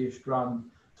 40-ish grand.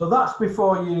 So that's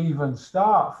before you even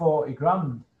start, 40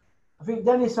 grand. I think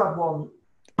Dennis had one.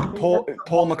 Paul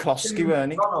McCloskey,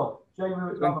 weren't he? Jamie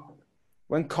McDonald.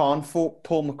 When Khan fought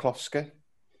Paul McCloskey.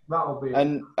 That'll be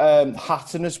and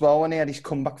Hatton as well, when he had his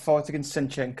comeback fight against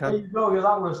Senchenko. There you go, yeah,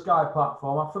 that was a Sky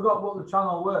platform. I forgot what the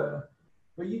channel were,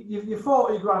 but you're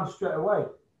 40 grand straight away.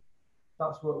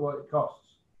 That's what it costs.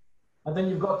 And then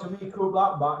you've got to recoup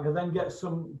that back and then get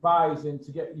some buys in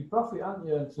to get your profit, haven't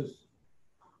you? And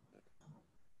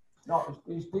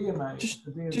it's dear, mate. Just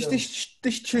this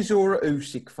Chisora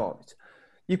Usyk fight.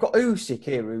 You've got Usyk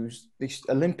here, who's this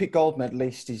Olympic gold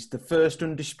medalist. He's the first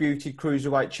undisputed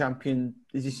cruiserweight champion.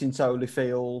 Is he since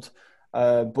Holyfield?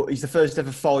 But he's the first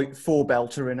ever fight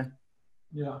 4-belter winner.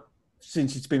 Yeah.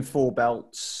 Since it's been 4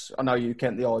 belts. I know you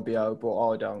count the IBO, but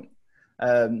I don't.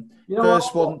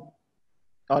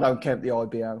 I don't count the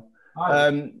IBO.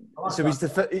 So he's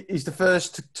the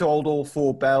first to hold all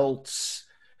 4 belts.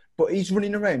 But he's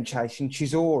running around chasing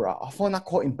Chisora. I find that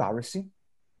quite embarrassing.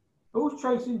 Who's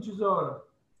chasing Chisora?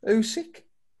 Usyk.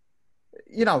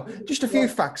 You know, just a few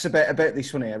facts about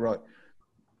this one here, right?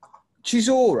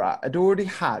 Chisora had already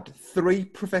had 3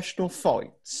 professional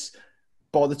fights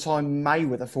by the time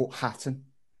Mayweather fought Hatton.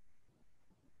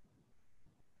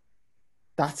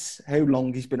 That's how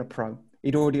long he's been a pro.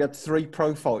 He'd already had 3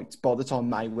 pro fights by the time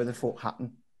Mayweather fought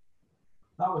Hatton.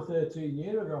 That was 13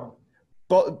 years ago.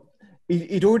 But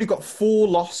he'd already got 4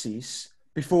 losses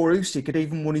before Usyk had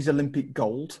even won his Olympic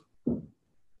gold. Yeah.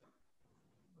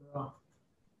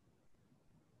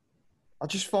 I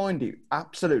just find it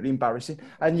absolutely embarrassing.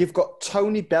 And you've got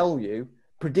Tony Bellew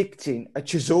predicting a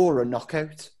Chisora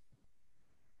knockout.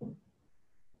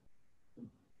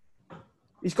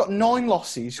 He's got 9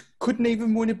 losses, couldn't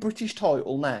even win a British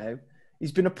title now.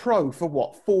 He's been a pro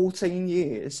for, 14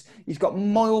 years? He's got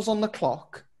miles on the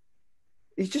clock.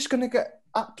 He's just going to get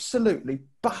absolutely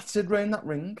battered round that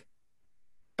ring.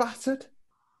 Battered.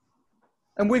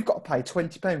 And we've got to pay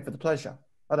 £20 for the pleasure.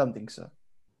 I don't think so.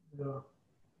 Yeah.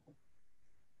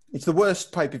 It's the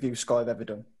worst pay-per-view Sky have ever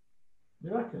done.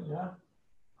 You reckon, yeah?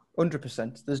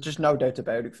 100%. There's just no doubt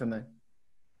about it for me.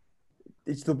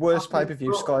 It's the worst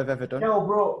pay-per-view Sky have ever done. Kell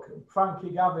Brook,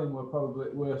 Frankie Gavin were probably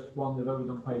the worst one they've ever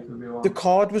done pay-per-view on. The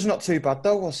card was not too bad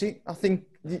though, was it?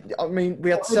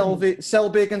 We had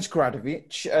Selby against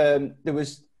Gradovic. There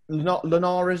was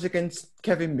Linares against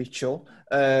Kevin Mitchell.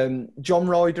 John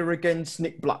Ryder against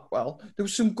Nick Blackwell. There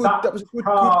was some good... That was a good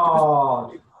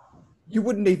card. You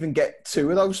wouldn't even get 2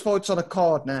 of those fights on a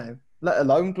card now, let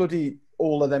alone bloody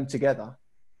all of them together.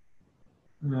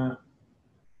 Yeah.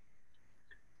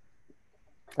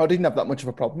 I didn't have that much of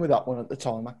a problem with that one at the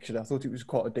time, actually. I thought it was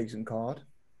quite a decent card.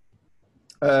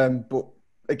 But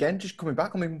again, just coming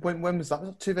back, I mean, when was that?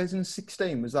 Was that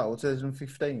 2016, was that, or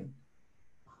 2015?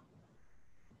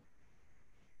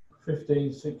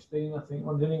 15, 16, I think.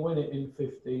 Well, didn't he win it in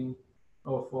 15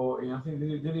 or 14? I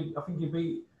think he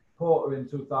beat Porter in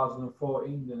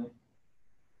 2014, didn't he?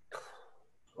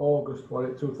 August,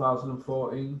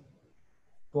 2014.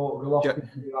 Fought Golovkin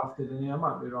after, didn't he? I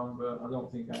might be wrong, but I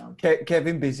don't think I am.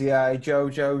 Kevin Bizier,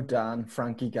 Jojo Dan,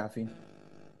 Frankie Gavin.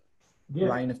 Yeah.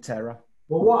 Reign of Terror.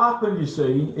 Well, what happened, you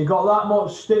see, he got that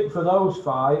much stick for those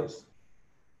fights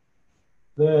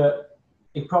that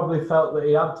he probably felt that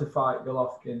he had to fight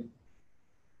Golovkin.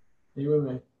 Are you with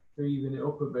me? To even it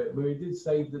up a bit. But he did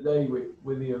save the day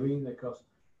with the arena, because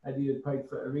Eddie had paid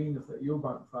for arena for the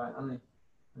Eubank fight, hadn't he?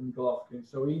 And Golovkin.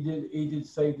 So he did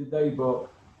save the day, but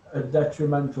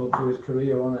detrimental to his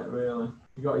career, wasn't it, really?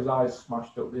 He got his eyes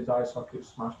smashed up, his eye sockets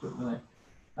smashed up, didn't he?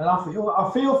 And I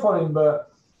feel for him,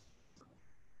 but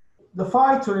the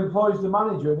fighter employs the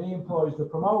manager and he employs the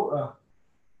promoter.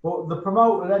 But the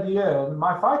promoter, Eddie Hearn,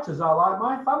 my fighters are like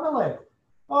my family.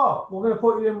 Oh, we're going to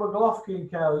put you in with Golovkin,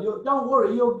 Kel. Don't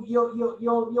worry,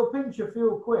 you'll pinch a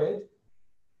few quid.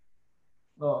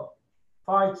 Look,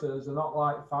 fighters are not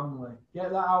like family.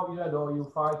 Get that out of your head, all you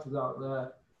fighters out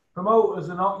there. Promoters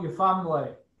are not your family.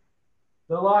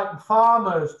 They're like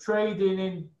farmers trading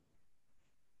in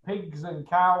pigs and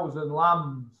cows and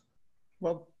lambs.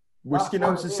 Well, Whiskey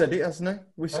Nose has said it, hasn't he?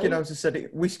 Whiskey Nose has said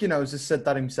it. Whiskey Nose has said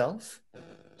that himself.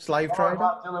 Slave trader.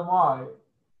 Dylan White.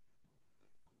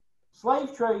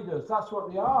 Slave traders, that's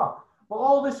what they are. But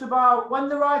all this about when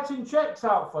they're writing checks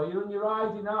out for you and you're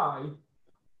riding high,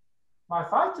 my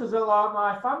fighters are like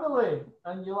my family.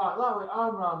 And you're like that with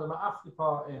arm around them at after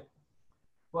party.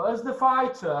 But as the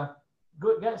fighter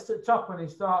gets to the top and he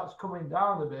starts coming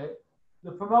down a bit,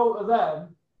 the promoter then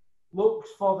looks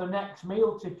for the next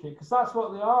meal ticket because that's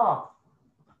what they are.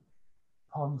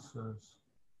 Sponsors.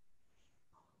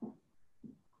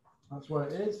 That's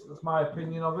what it is. That's my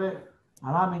opinion of it.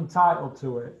 And I'm entitled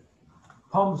to it.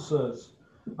 Sponsors.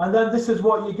 And then this is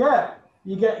what you get.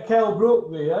 You get Kell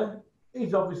Brook there.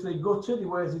 He's obviously gutted. He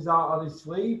wears his heart on his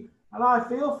sleeve. And I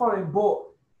feel for him. But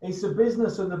it's a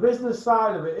business. And the business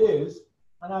side of it is,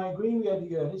 and I agree with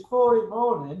Eddie Hearn, it's 4 in the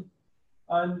morning.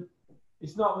 And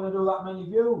it's not going to do that many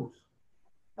views.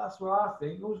 That's what I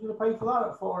think. Who's going to pay for that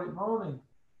at 4 in the morning?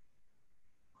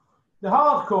 The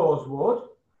hardcores would.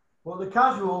 But the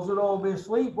casuals would all be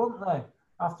asleep, wouldn't they?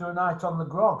 After a night on the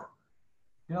grog.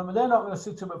 You know, I mean, they're not going to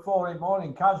sit up at 4 in the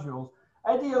morning, casuals.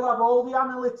 Eddie will have all the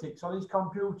analytics on his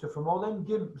computer from all them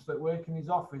gimps that work in his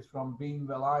office from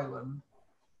Beanville Island.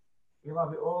 He'll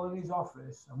have it all in his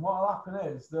office. And what will happen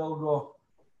is they'll go,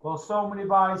 well, so many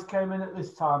buys came in at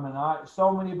this time of night.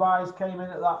 So many buys came in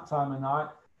at that time of night.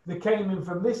 They came in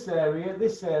from this area,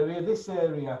 this area, this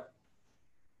area.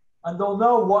 And they'll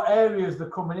know what areas they're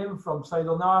coming in from. Say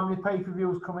they'll know how many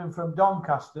pay-per-views coming from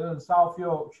Doncaster and South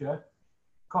Yorkshire,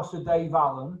 Costa Dave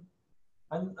Allen.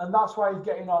 And that's why he's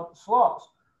getting on slots.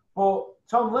 But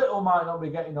Tom Little might not be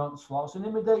getting on slots. And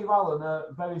him and Dave Allen are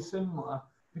very similar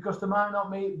because there might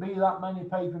not be that many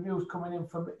pay-per-views coming in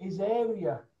from his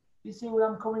area. You see where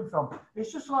I'm coming from?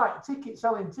 It's just like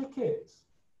selling tickets.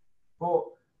 But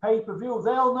pay-per-view,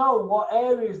 they'll know what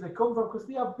areas they come from because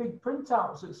they have big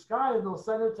printouts at Sky and they'll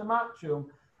send it to Matchroom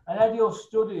and Eddie will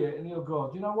study it and he'll go,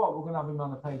 do you know what? We're going to have him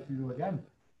on the pay-per-view again.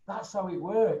 That's how it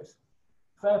works.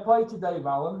 Fair play to Dave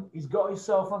Allen. He's got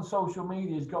himself on social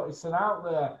media. He's got his son out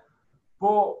there.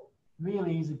 But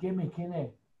really, he's a gimmick, isn't he?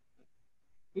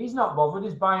 He's not bothered.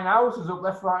 He's buying houses up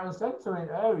left, right and centre in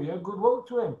the area. Good luck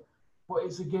to him. But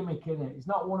it's a gimmick, isn't it? He's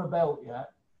not won a belt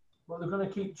yet. But they're going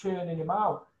to keep churning him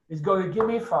out. He's got a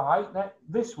gimme fight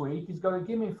this week. He's got a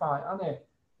gimme fight, hasn't he?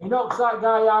 He knocks that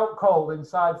guy out cold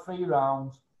inside 3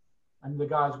 rounds, and the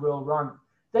guy's world ranked.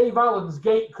 Dave Allen's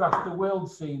gatecrashed the world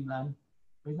scene then.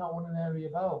 He's not won an area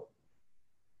belt.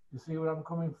 You see where I'm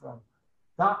coming from?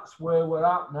 That's where we're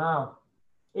at now.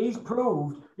 He's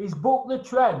proved, he's booked the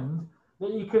trend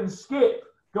that you can skip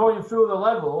going through the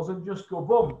levels and just go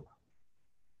bump.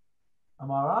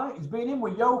 Am I right? He's been in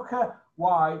with Yoka,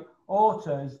 White,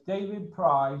 Ortiz, David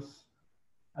Price,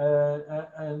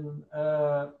 and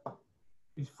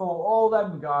he's fought all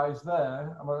them guys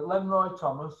there. I mean, Lenroy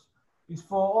Thomas. He's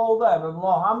fought all them and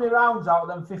long. How many rounds out of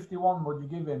them 51 would you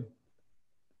give him?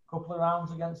 A couple of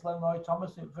rounds against Lenroy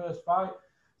Thomas in first fight.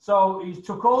 So he's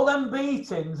took all them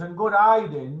beatings and good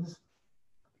hidings,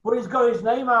 but he's got his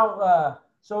name out there.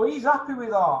 So he's happy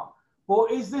with that.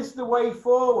 But is this the way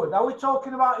forward? Are we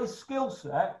talking about his skill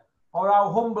set? Or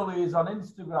how humble he is on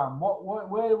Instagram.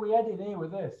 Where are we heading here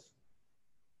with this?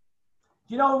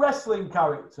 Do you know wrestling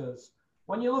characters?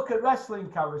 When you look at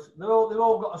wrestling characters, they've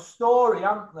all got a story,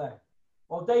 haven't they?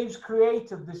 Well, Dave's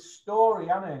created this story,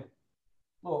 hasn't he?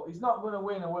 Look, he's not going to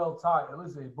win a world title,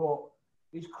 is he? But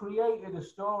he's created a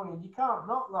story, and you can't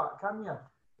knock that, can you?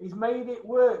 He's made it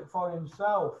work for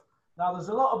himself. Now, there's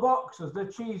a lot of boxers, they're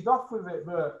cheesed off with it,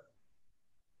 but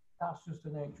that's just the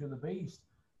nature of the beast.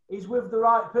 He's with the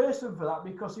right person for that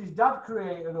because his dad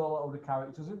created all of the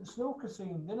characters in the snooker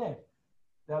scene, didn't he?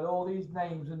 They had all these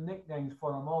names and nicknames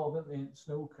for them all, didn't they, in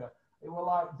snooker? It was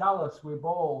like Dallas with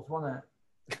balls, wasn't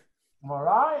it? Am I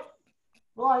right?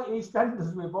 Like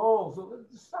EastEnders with balls.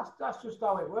 That's just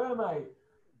how it were, mate.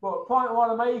 But point I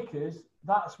want to make is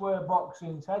that's where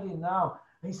boxing's heading now.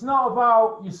 It's not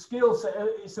about your skill set.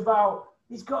 It's about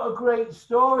he's got a great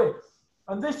story.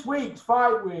 And this week's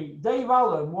fight week, Dave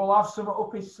Allen will have some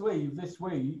up his sleeve this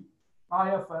week.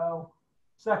 IFL,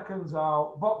 Seconds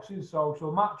Out, Boxing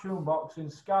Social, Matchroom Boxing,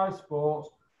 Sky Sports.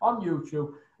 on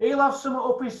YouTube. He'll have something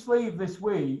up his sleeve this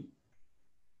week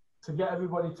to get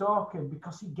everybody talking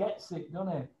because he gets it,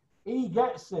 doesn't he? He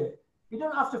gets it. He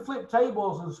don't have to flip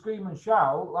tables and scream and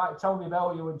shout like Tony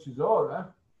Bellew and Chisora.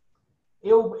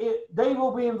 Dave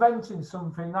will be inventing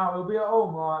something now. He'll be at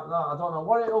home like that. I don't know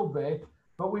what it'll be,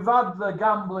 but we've had the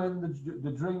gambling,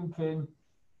 the drinking,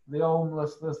 the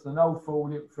homelessness, the no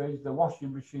food in fridge, the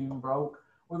washing machine broke.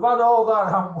 We've had all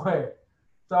that, haven't we?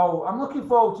 So I'm looking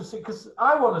forward to see, because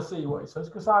I want to see what he says,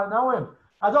 because I know him.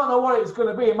 I don't know what it's going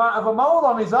to be. He might have a mole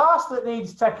on his arse that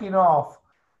needs taking off.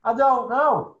 I don't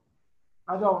know,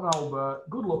 but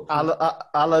good luck to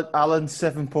Alan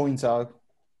 7.0.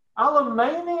 Alan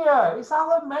Mania. It's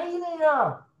Alan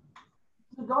Mania.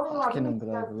 The Donny lad, Fucking he's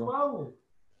unbelievable. 12.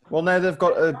 Well, now they've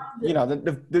got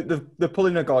they're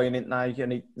pulling a guy in it now,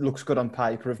 and it looks good on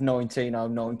paper of 19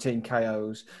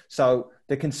 KOs. So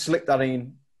they can slip that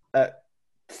in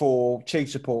for chief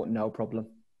support, no problem.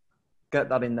 Get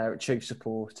that in there at chief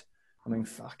support. I mean,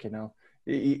 fucking hell.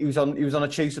 He was on a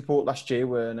chief support last year,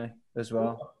 weren't he? As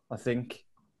well, I think.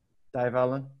 Dave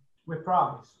Allen. With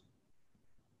Price.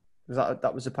 Was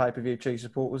that was a pay-per-view chief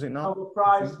support, was it not? No, with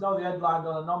Price. No, they headlined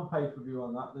on a non-pay-per-view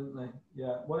on that, didn't they?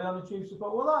 Yeah. Were they on a chief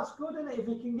support? Well, that's good, isn't it? If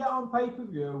he can get on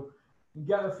pay-per-view and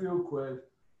get a few quid,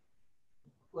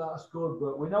 that's good.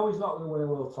 But we know he's not going to win a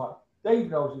world title. Dave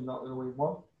knows he's not going to win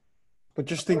one. But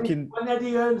just thinking, when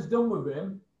Eddie Hearn's done with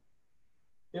him,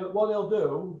 what he'll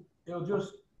do,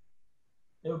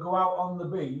 he'll go out on the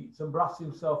beat and brass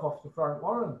himself off to Frank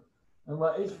Warren and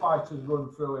let his fighters run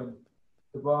through him.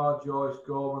 The Bar, Joyce,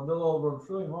 Gorman, they'll all run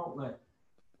through him, won't they?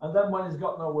 And then when he's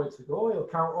got nowhere to go, he'll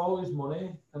count all his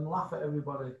money and laugh at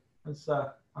everybody and say,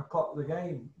 I clocked the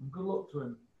game. And good luck to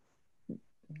him.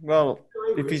 Well,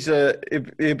 if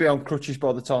he'll be on crutches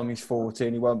by the time he's 40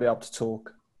 and he won't be able to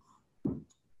talk.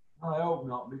 I hope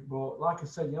not, but like I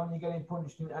said, you're getting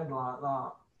punched in the head like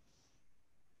that.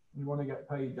 You want to get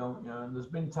paid, don't you? And there's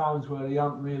been times where he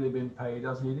hasn't really been paid,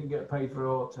 has he? He didn't get paid for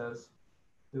Ortiz.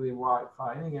 Billy White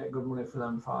fight. He didn't get good money for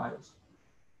them fights.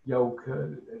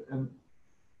 Yoker, and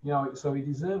so he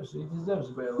deserves a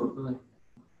bit of luck, doesn't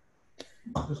he?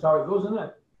 That's just how it goes, isn't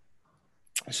it?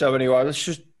 So anyway, let's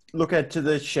just look ahead to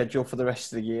the schedule for the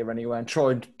rest of the year anyway, and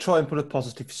try and put a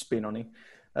positive spin on it.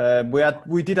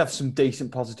 We did have some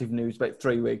decent positive news about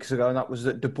 3 weeks ago, and that was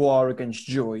that Dubois against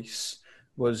Joyce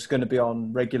was going to be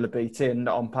on regular BT and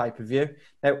not on pay-per-view.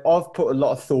 Now, I've put a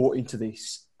lot of thought into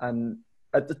this, and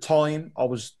at the time, I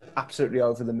was absolutely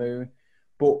over the moon.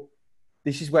 But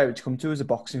this is where it's come to as a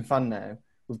boxing fan now.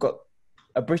 We've got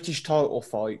a British title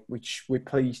fight, which we're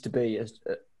pleased to be as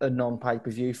a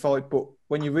non-pay-per-view fight. But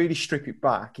when you really strip it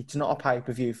back, it's not a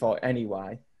pay-per-view fight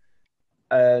anyway.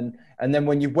 And then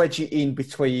when you wedge it in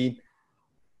between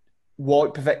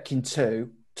White Povetkin 2,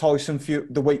 Tyson Fury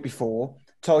the week before,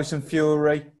 Tyson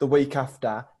Fury the week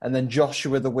after, and then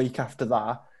Joshua the week after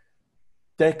that,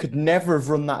 they could never have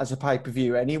run that as a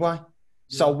pay-per-view anyway.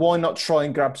 So why not try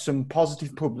and grab some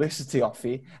positive publicity off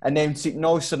it, announce it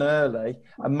nice and early,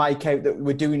 and make out that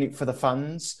we're doing it for the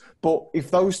fans? But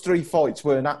if those 3 fights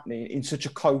weren't happening in such a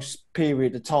close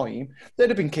period of time, they'd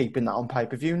have been keeping that on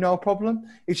pay-per-view, no problem.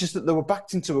 It's just that they were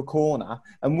backed into a corner,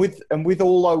 and with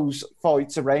all those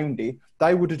fights around it,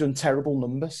 they would have done terrible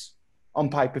numbers on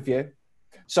pay-per-view.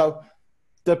 So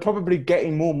they're probably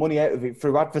getting more money out of it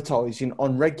through advertising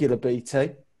on regular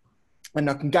BT. And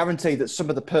I can guarantee that some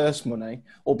of the purse money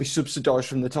will be subsidised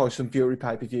from the Tyson Fury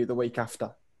pay-per-view the week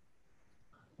after.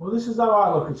 Well, this is how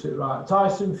I look at it, right?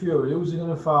 Tyson Fury, who's he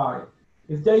going to fight?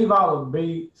 If Dave Allen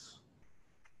beats,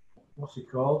 what's he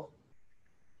called?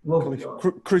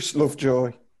 Chris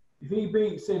Lovejoy. If he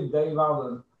beats him, Dave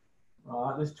Allen,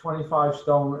 right, this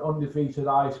 25-stone undefeated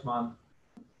Iceman,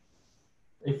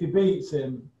 if he beats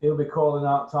him, he'll be calling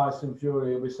out Tyson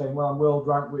Fury. He'll be saying, well, I'm world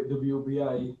ranked with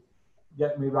WBA.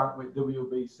 Get me ranked with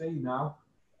WBC now.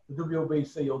 The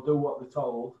WBC will do what they're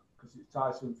told because it's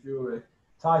Tyson Fury.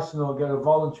 Tyson will get a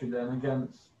voluntary then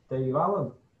against Dave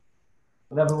Allen.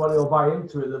 And everybody will buy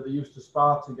into it that they used to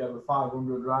spar together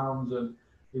 500 rounds and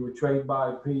he was trained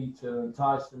by Peter and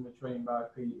Tyson was trained by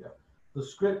Peter. The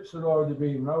scripts are already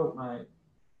being wrote, mate.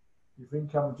 You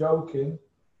think I'm joking?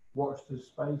 Watch the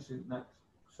space in the next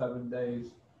 7 days.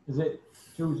 Is it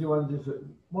Tuesday, Wednesday,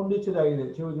 Monday today, isn't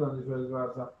it? Tuesday, Wednesday, Thursday,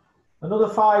 Friday. Another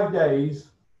 5 days,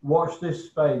 watch this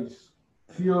space.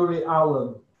 Fury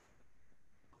Allen.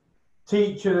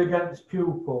 Teacher against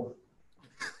pupil.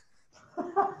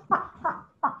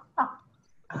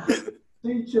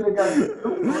 Teacher against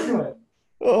pupil, isn't it?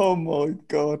 Oh my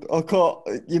God. I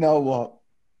can't, you know what?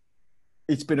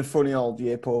 It's been a funny old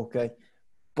year, Porky.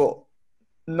 But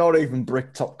not even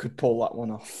Bricktop could pull that one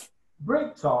off.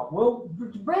 Bricktop. Well,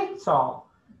 Bricktop.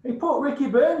 He put Ricky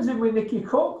Burns in with Nicky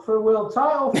Cook for a world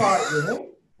title fight, didn't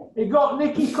he? He got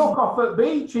Nicky Cook off at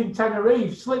Beach in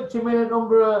Tenerife, slipped him in at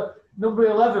number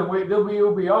 11 with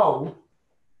WBO,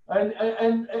 and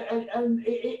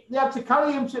they had to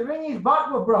carry him to the ring. His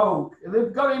back were broke.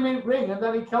 They've got him in the ring, and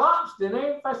then he collapsed in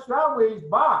it first round with his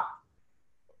back.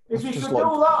 If you could do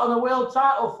that on a world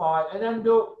title fight and end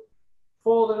up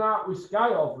falling out with Sky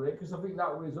over it, because I think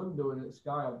that was his undoing at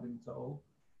Sky, I've been told.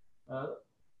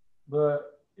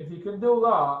 But if you can do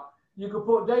that, you could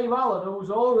put Dave Allen, who's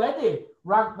already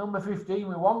ranked number 15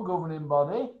 with one governing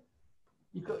body.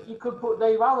 You could put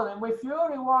Dave Allen in with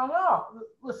Fury. Why not?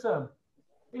 Listen,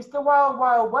 it's the wild,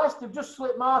 wild west. They've just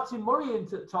slipped Martin Murray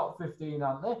into the top 15,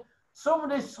 haven't they?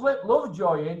 Somebody slipped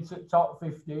Lovejoy into the top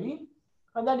 15,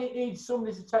 and then it needs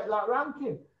somebody to take that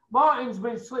ranking. Martin's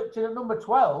been slipped in at number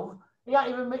 12. He ain't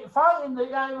even fighting. He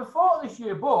ain't even fought this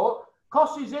year, but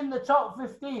because he's in the top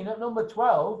 15 at number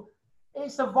 12,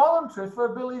 it's a voluntary for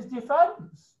Billy's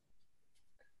defence.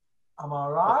 Am I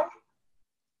right?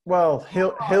 Well,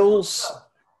 Hills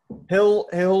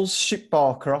shipped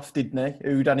Barker off, didn't he?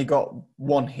 Who'd only got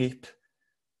one hip.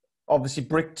 Obviously,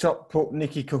 Bricktop put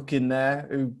Nicky Cook in there,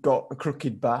 who got a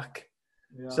crooked back.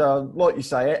 Yeah. So, like you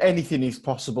say, anything is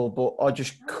possible, but I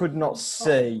just could not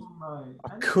see. I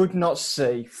could not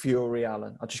see Fury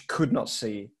Allen. I just could not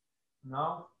see it.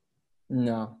 No,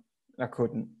 I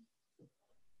couldn't.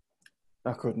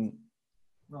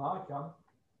 No, I can.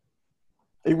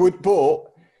 It would, but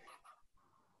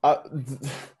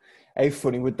how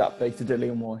funny would that be to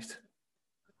Dillian White?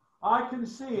 I can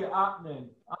see it happening.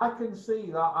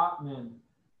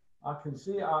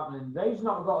 Dave's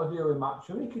not got to do a match.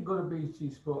 He can go to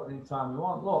BT Sport anytime he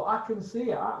wants. Look, I can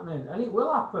see it happening, and it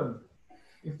will happen.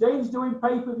 If Dave's doing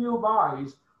pay-per-view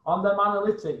buys on them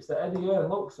analytics that Eddie Hearn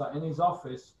looks at in his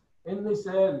office in this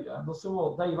area, they'll say,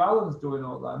 well, Dave Allen's doing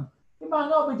all them. It might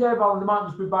not be Dave Allen, they might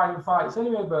just be buying fights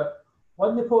anyway, but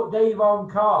when they put Dave on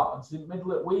cards in the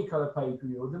middle of the week on a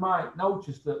pay-per-view, they might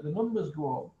notice that the numbers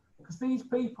go up. Because these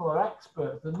people are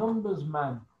experts, the numbers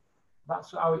men.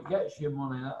 That's how it gets you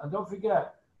money. And don't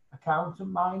forget,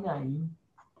 accountant by name,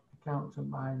 accountant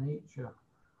by nature.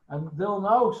 And they'll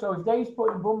know. So if Dave's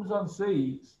putting bums on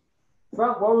seats,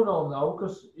 Frank Warren will know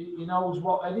because he knows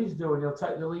what Eddie's doing. He'll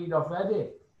take the lead off Eddie.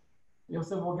 He'll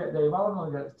say, we'll get Dave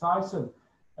Allen against Tyson.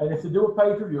 And if they do a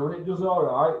pay-per-view and it does all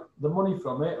right, the money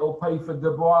from it will pay for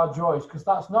Dubois Joyce because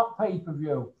that's not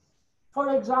pay-per-view.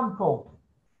 For example,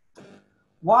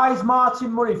 why is Martin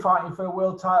Murray fighting for a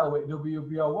world title with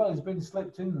WBO? Well, he's been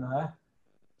slipped in there.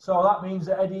 So that means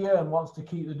that Eddie Hearn wants to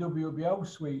keep the WBO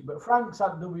suite. But Frank's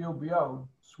had WBO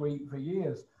suite for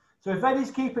years. So if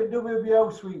Eddie's keeping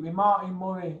WBO suite with Martin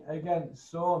Murray against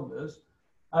Saunders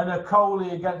and a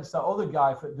Coley against that other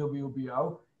guy for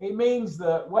WBO, it means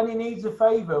that when he needs a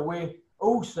favour with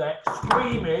Usyk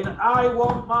screaming, I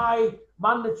want my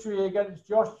mandatory against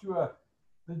Joshua,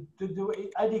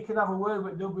 Eddie can have a word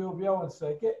with WBO and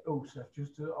say, get Usyk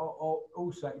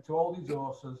Usyk to hold his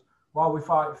horses while we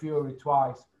fight Fury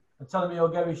twice and tell him he'll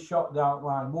get his shot down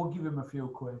line. We'll give him a few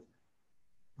quid.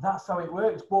 That's how it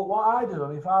works. But what I do,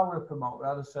 if I were a promoter,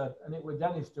 I'd have said, and it was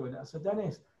Dennis doing it, I said,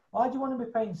 Dennis, why do you want to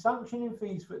be paying sanctioning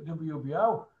fees for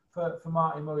WBO for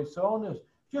Martin Murray Saunders?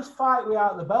 Just fight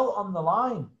without the belt on the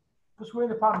line because we're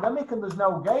in a pandemic and there's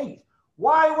no gate.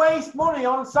 Why waste money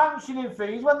on sanctioning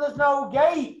fees when there's no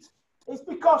gate? It's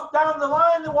because down the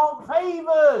line they want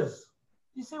favours.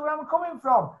 You see where I'm coming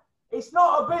from? It's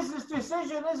not a business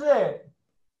decision, is it?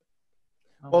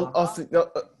 Well, I think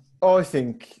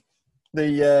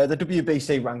the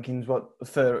WBC rankings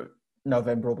for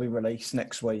November will be released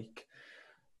next week.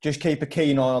 Just keep a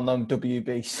keen eye on them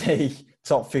WBC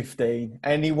top 15.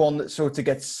 Anyone that sort of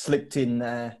gets slipped in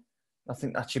there, I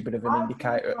think that's a bit of an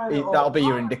indicator. That'll be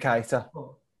your indicator.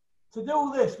 To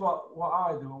do this, what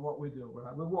I do and what we do,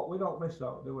 right? We don't miss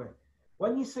out, do we?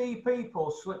 When you see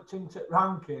people slipped into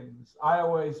rankings, I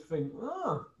always think,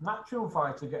 natural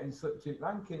fighter getting slipped into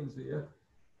rankings here.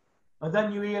 And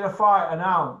then you hear a fight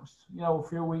announced, a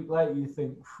few weeks later, you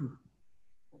think, phew.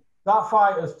 That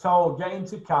fighter's told, get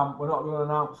into camp, we're not going to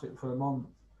announce it for a month.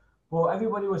 But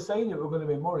everybody was saying it were going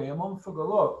to be Murray a month ago.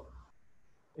 Look,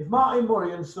 if Martin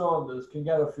Murray and Saunders can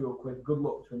get a few quid, good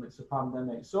luck to him, it's a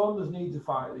pandemic. Saunders needs a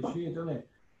fight this year, doesn't he?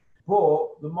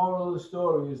 But the moral of the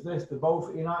story is this, they're both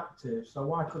inactive, so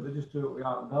why couldn't they just do it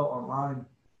without the belt online?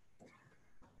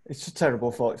 It's a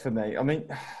terrible fight for me. I mean,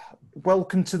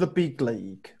 welcome to the big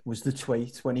league was the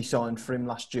tweet when he signed for him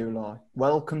last July.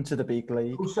 Welcome to the big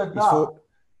league. Who said that?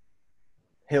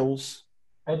 Hills.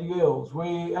 Eddie Hills.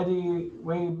 We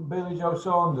Billy Joe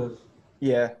Saunders.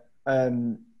 Yeah.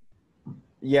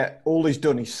 Yeah, all he's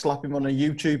done is slap him on a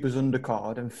YouTuber's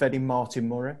undercard and fed him Martin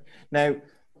Murray. Now,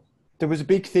 there was a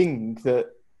big thing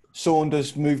that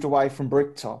Saunders moved away from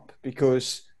Bricktop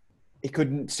because he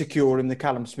couldn't secure him the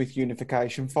Callum Smith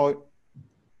unification fight.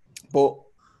 But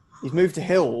he's moved to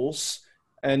Hills,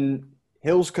 and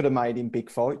Hills could have made him big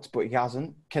fights, but he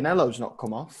hasn't. Canelo's not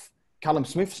come off. Callum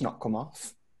Smith's not come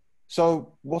off.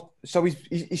 So what? So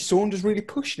is Saunders really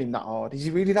pushing him that hard? Is he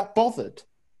really that bothered?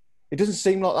 It doesn't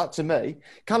seem like that to me.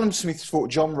 Callum Smith's fought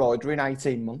John Ryder in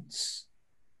 18 months.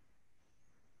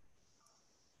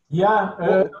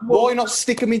 Yeah. Why not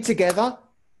stick them in together?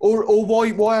 Or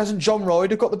why hasn't John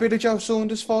Ryder got the Billy Joe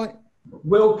Saunders fight?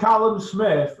 Will Callum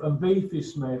Smith and Beefy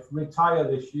Smith retire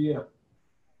this year?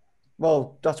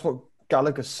 Well, that's what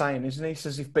Gallagher's saying, isn't he? He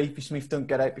says if Beefy Smith don't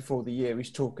get out before the year,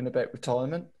 he's talking about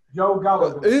retirement. Joe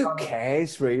Gallagher. But who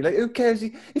cares, really? Who cares?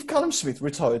 If Callum Smith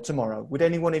retired tomorrow, would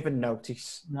anyone even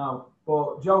notice? No,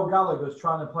 but Joe Gallagher's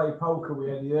trying to play poker with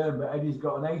Eddie Hearn, but Eddie's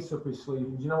got an ace up his sleeve.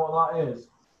 And do you know what that is?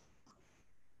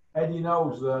 Eddie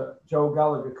knows that Joe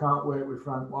Gallagher can't work with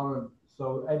Frank Warren.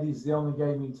 So Eddie's the only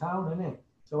game in town, isn't he?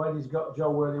 So Eddie's got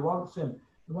Joe where he wants him.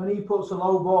 And when he puts a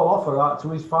low ball offer out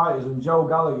to his fighters and Joe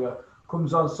Gallagher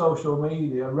comes on social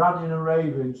media, ranting and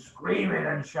raving, screaming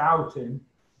and shouting,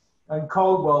 and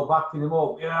Caldwell backing him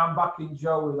up. Yeah, I'm backing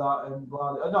Joe with that. And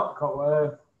blah, not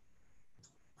Caldwell,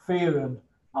 Fearon.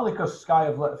 Only because Sky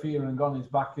have let Fearon gone, he's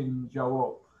backing Joe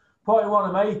up. Point I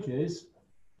want to make is,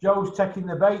 Joe's taking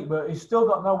the bait, but he's still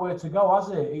got nowhere to go, has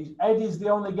he? Eddie's the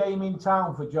only game in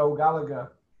town for Joe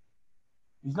Gallagher.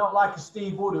 He's not like a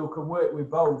Steve Wood who can work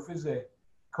with both, is he?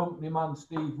 Company man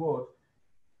Steve Wood.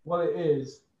 What it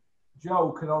is,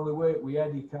 Joe can only work with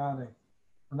Eddie, can't he?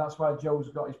 And that's why Joe's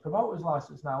got his promoter's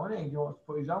license now, isn't he? He wants to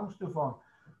put his own stuff on.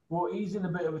 But he's in a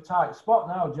bit of a tight spot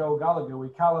now, Joe Gallagher,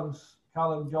 with Callum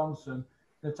Johnson,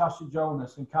 Natasha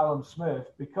Jonas and Callum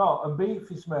Smith and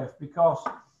Beefy Smith, because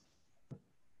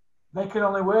they can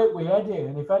only work with Eddie.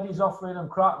 And if Eddie's offering them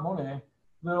crap money,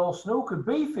 they're all snookered.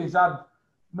 Beefy's had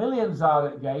millions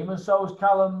out at game, and so has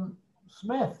Callum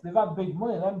Smith. They've had big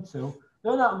money, them two.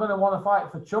 They're not going to want to fight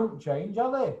for chump change,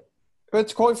 are they? But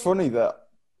it's quite funny that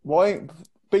why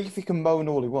Beefy can moan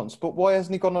all he wants, but why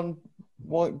hasn't he gone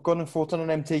and fought on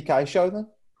an MTK show then?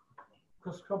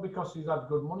 Because he's had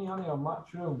good money, hasn't he, on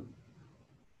Matchroom?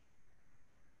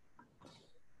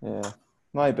 Yeah,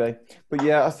 maybe. But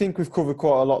yeah, I think we've covered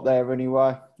quite a lot there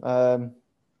anyway.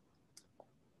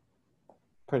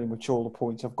 Pretty much all the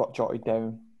points I've got jotted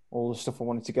down, all the stuff I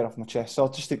wanted to get off my chest. So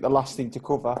I just think the last thing to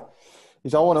cover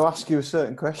is I want to ask you a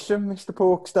certain question, Mr.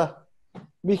 Porkster.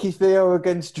 Mickey Theo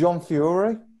against John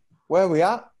Fury. Where are we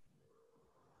at?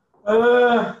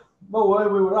 Well, where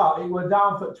we were at, it were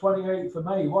down for 28th of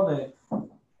May, wasn't it?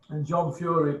 And John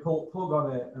Fury pulled plug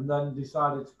on it and then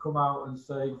decided to come out and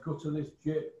say, go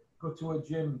to a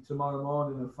gym tomorrow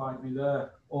morning and fight me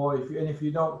there. Or if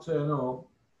you don't turn up,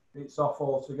 it's off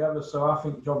altogether. So I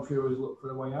think John Fury's looked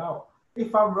for a way out.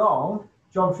 If I'm wrong,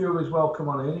 John Fury's welcome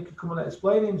on in. He can come and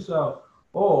explain himself.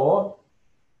 Or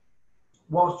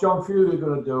what's John Fury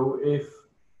going to do if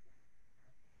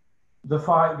the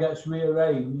fight gets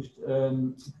rearranged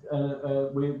and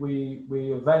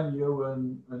we a venue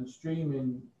and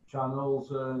streaming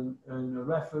channels and a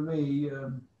referee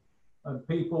and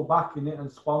people backing it and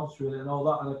sponsoring it and all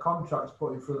that, and a contract's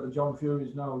put in front of John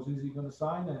Fury's nose? Is he going to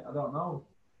sign it? I don't know.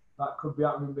 That could be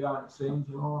happening behind the scenes.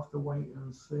 You'll have to wait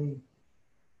and see.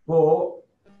 But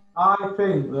I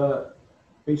think that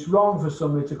it's wrong for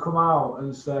somebody to come out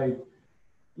and say,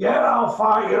 yeah, I'll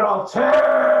fight you, I'll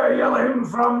tear you limb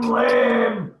from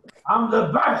limb. I'm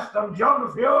the best, I'm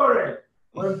John Fury.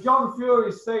 Well, if John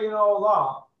Fury's saying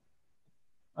all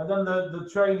that, and then the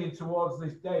training towards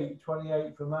this date,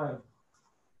 28th of May,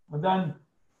 and then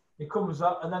he comes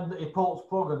up, and then he pulls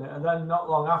plug on it, and then not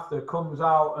long after comes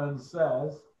out and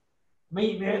says,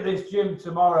 meet me at this gym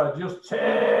tomorrow, just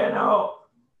turn up.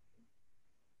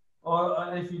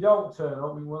 Or if you don't turn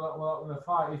up, we're not going to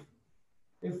fight.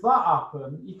 If that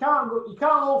happened, you can't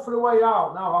look for a way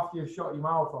out now after you've shot your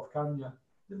mouth off, can you?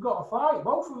 They've got to fight,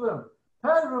 both of them.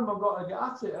 Pair of them have got to get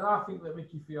at it, and I think that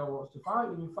Mickey Theo wants to fight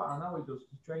him. In fact, I know he does.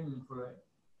 He's training for it.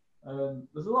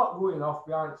 There's a lot going off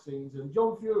behind the scenes, and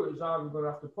John Fury is either going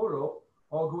to have to put up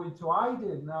or go into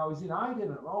hiding. Now he's in hiding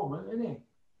at the moment, isn't he?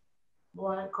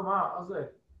 Well, he ain't come out, has he?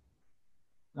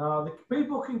 Now the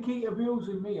people can keep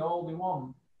abusing me all they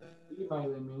want,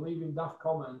 emailing me, leaving daft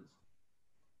comments.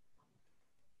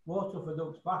 Water for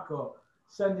ducks back up,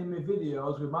 sending me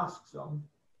videos with masks on.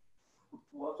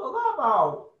 What's all that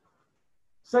about?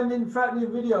 Sending threatening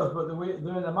videos, but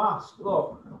they're in a mask.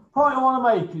 Look, the point I want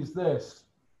to make is this.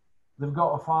 They've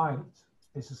got to fight.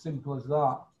 It's as simple as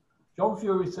that. John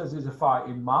Fury says he's a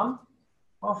fighting man.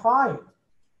 Well, fight.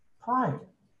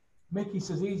 Mickey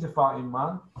says he's a fighting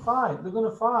man. Fight. They're going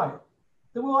to fight.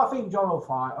 Well, I think John will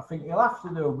fight. I think he'll have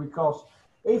to do, because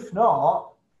if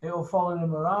not, it'll follow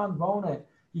him around, won't it?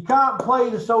 You can't play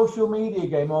the social media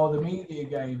game or the media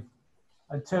game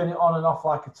and turn it on and off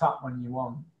like a tap when you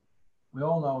want. We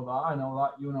all know that. I know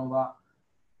that. You know that.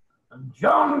 And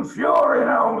John Fury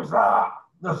knows that.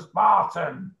 The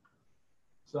Spartan.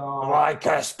 So Like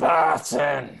a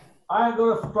Spartan. I ain't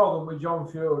got a problem with John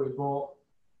Fury, but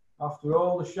after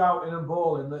all the shouting and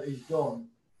bawling that he's done,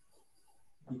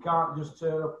 you can't just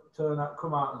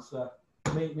come out and say,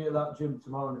 meet me at that gym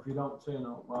tomorrow, and if you don't turn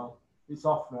up, well, it's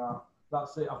off now.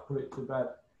 That's it, I've put it to bed.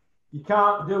 You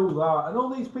can't do that. And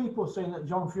all these people saying that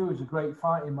John Fury's a great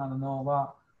fighting man and all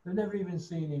that, they've never even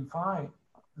seen him fight.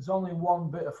 There's only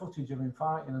one bit of footage of him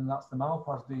fighting, and that's the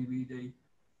Malpass DVD.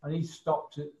 And he's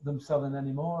stopped them selling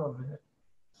any more of it.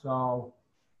 So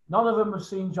none of them have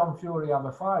seen John Fury have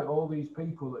a fight. All these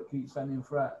people that keep sending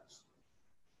threats.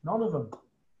 None of them.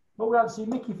 But we haven't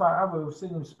seen Mickey fight, have we? We've seen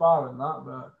him spar and that.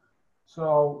 But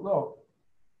so, look,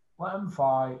 let them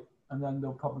fight, and then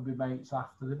they'll probably be mates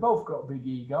after. They've both got big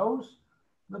egos.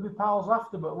 They'll be pals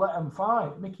after, but let them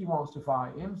fight. Mickey wants to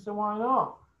fight him, so why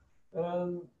not?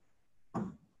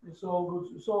 It's all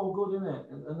good. It's all good, isn't it?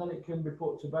 And then it can be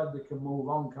put to bed. They can move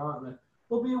on, can't they?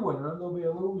 There'll be a winner and there'll be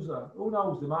a loser. Who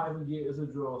knows? They might even get it as a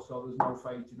draw, so there's no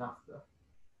fighting after.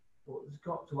 But it's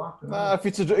got to happen.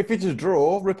 If it's a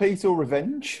draw, repeat or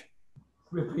revenge.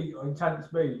 Repeat or intense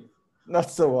beef.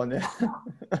 That's the one, yeah.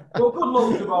 Well, good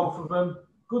luck to both of them.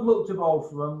 Good luck to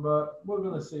both of them, but we're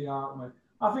going to see, aren't we?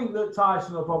 I think that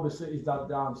Tyson will probably sit his dad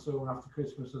down soon after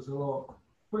Christmas and say, look,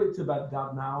 put it to bed,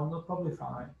 Dad, now, and they'll probably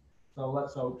fight. So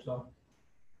let's hope so.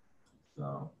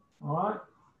 So, all right.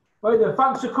 Right then,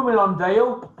 thanks for coming on,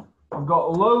 Dale. I've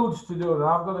got loads to do, and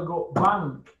I've got to go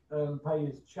bank and pay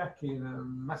his checking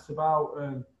and mess about.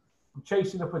 And I'm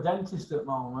chasing up a dentist at the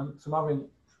moment. So I'm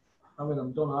having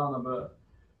them done, aren't I? But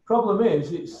problem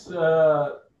is, it's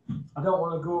I don't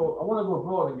want to go. I want to go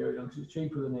abroad and get it done because it's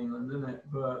cheaper than England, isn't it?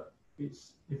 But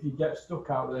it's if you get stuck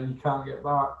out there, you can't get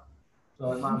back.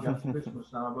 So it might be after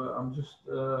Christmas now. But I'm just.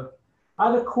 I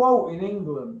had a quote in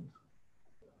England.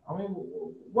 I mean,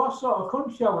 what sort of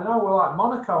country are we now? We're like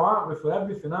Monaco, aren't we, for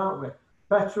everything, aren't we?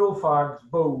 Petrol, fags,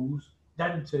 booze,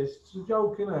 dentists. It's a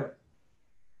joke, isn't it?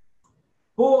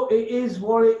 But it is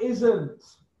what it isn't.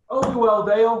 Oh, well,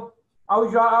 Dale. How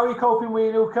are you coping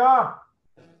with your new car?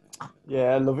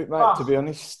 Yeah, I love it, mate, to be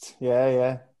honest.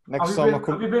 Yeah.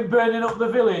 Have you been burning up the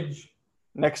village?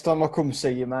 Next time I come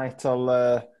see you, mate,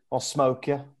 I'll smoke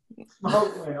you.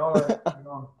 Smoke me, all right. Hang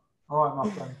on. All right, my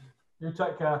friend. You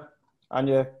take care. And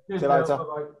you. See you later.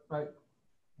 Bye-bye. Bye.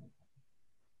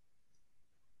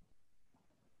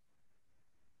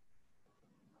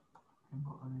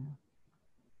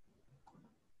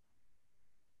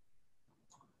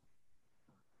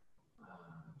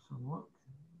 So what?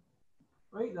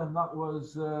 Right then, that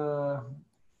was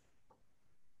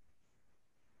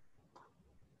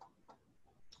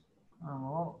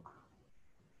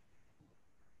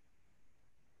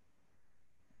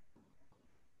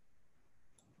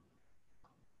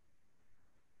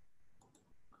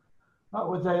that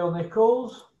was Dale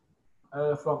Nicholls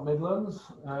from Midlands.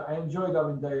 I enjoyed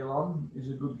having Dale on.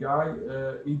 He's a good guy.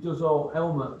 He does all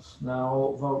helmets now.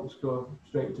 All votes go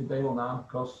straight to Dale now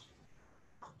because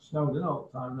it's snowed in all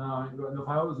the time now. I ain't got enough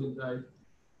hours in day.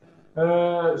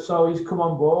 So he's come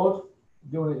on board,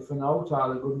 doing it for note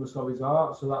out of the goodness of his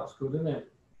heart. So that's good, isn't it?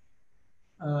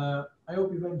 I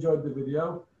hope you've enjoyed the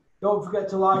video. Don't forget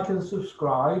to like and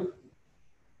subscribe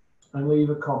and leave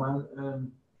a comment. And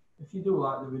if you do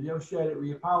like the video, share it with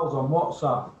your pals on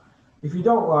WhatsApp. If you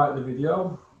don't like the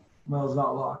video, well, there's not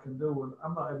a lot I can do. And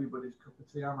I'm not everybody's cup of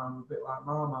tea. I'm a bit like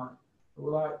Marmite. But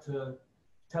we like to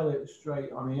tell it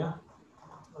straight on here.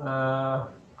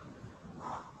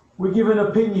 We give an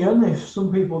opinion. If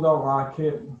some people don't like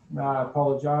it, I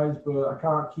apologise, but I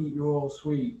can't keep you all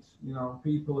sweet. You know,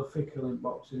 people are fickle in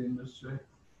boxing industry.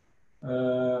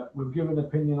 We've given an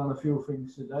opinion on a few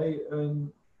things today,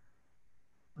 and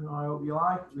I hope you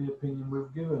like the opinion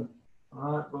we've given.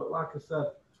 All right, but like I said,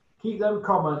 keep them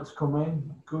comments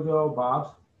coming, good or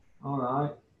bad. All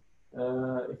right.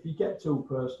 If you get too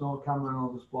personal, Cameron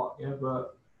will just block you,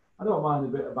 but I don't mind a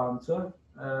bit of banter.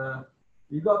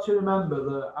 You've got to remember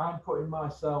that I'm putting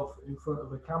myself in front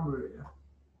of a camera here.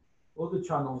 Other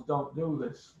channels don't do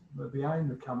this. They're behind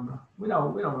the camera. We know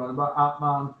about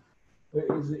Atman.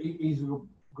 He's a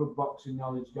good boxing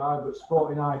knowledge guy, but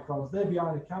sporting icons, they're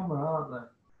behind the camera, aren't they?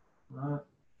 Right?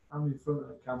 I'm in front of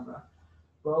the camera.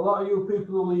 But a lot of you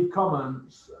people who leave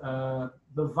comments,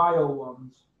 the vile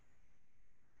ones.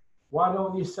 Why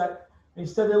don't you send,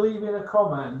 instead of leaving a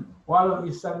comment, why don't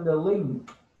you send a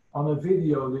link on a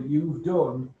video that you've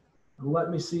done and let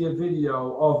me see a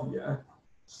video of you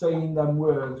saying them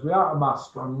words without a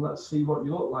mask on, and let's see what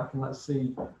you look like and let's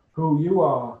see who you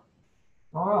are.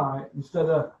 All right, instead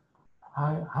of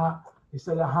hiding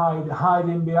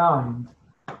behind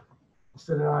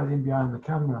the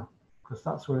camera, because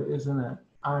that's what it is, isn't it?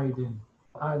 Hiding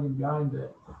behind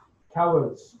it.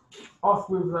 Cowards, off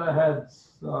with their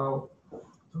heads. So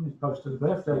somebody's posted a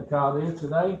birthday card here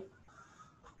today.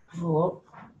 Look,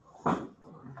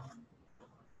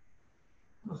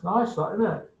 that's nice, that, isn't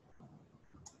it?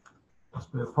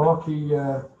 Must be a Porky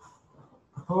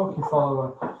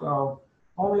follower. So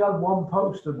only had one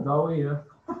posted though here.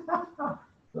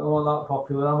 Don't want that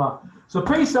popular, am I? So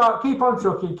peace out, keep on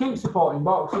trucking, keep supporting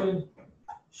boxing.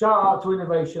 Shout out to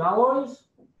Innovation Alloys.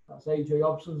 That's AJ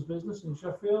Hobson's business in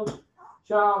Sheffield.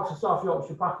 Shout out to South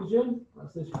Yorkshire Packaging.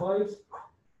 That's this place.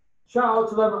 Shout out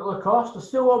to them at Lacoste. I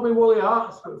still want my woolly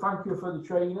hats, but thank you for the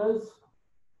trainers.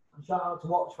 And shout out to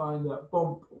Watchfinder.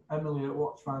 Bump Emily at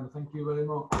Watchfinder. Thank you very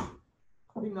much.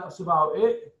 I think that's about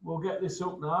it. We'll get this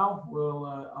up now.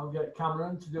 I'll get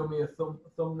Cameron to do me a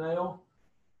thumbnail,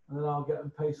 and then I'll get him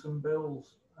pay some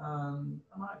bills. And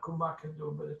I might come back and do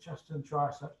a bit of chest and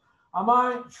triceps. I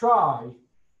might try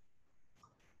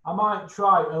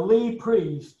a Lee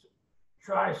Priest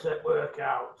tricep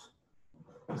workout.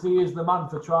 Because he is the man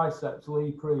for triceps,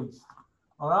 Lee Priest.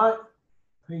 All right?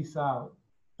 Peace out.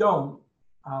 Don't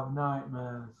have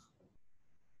nightmares.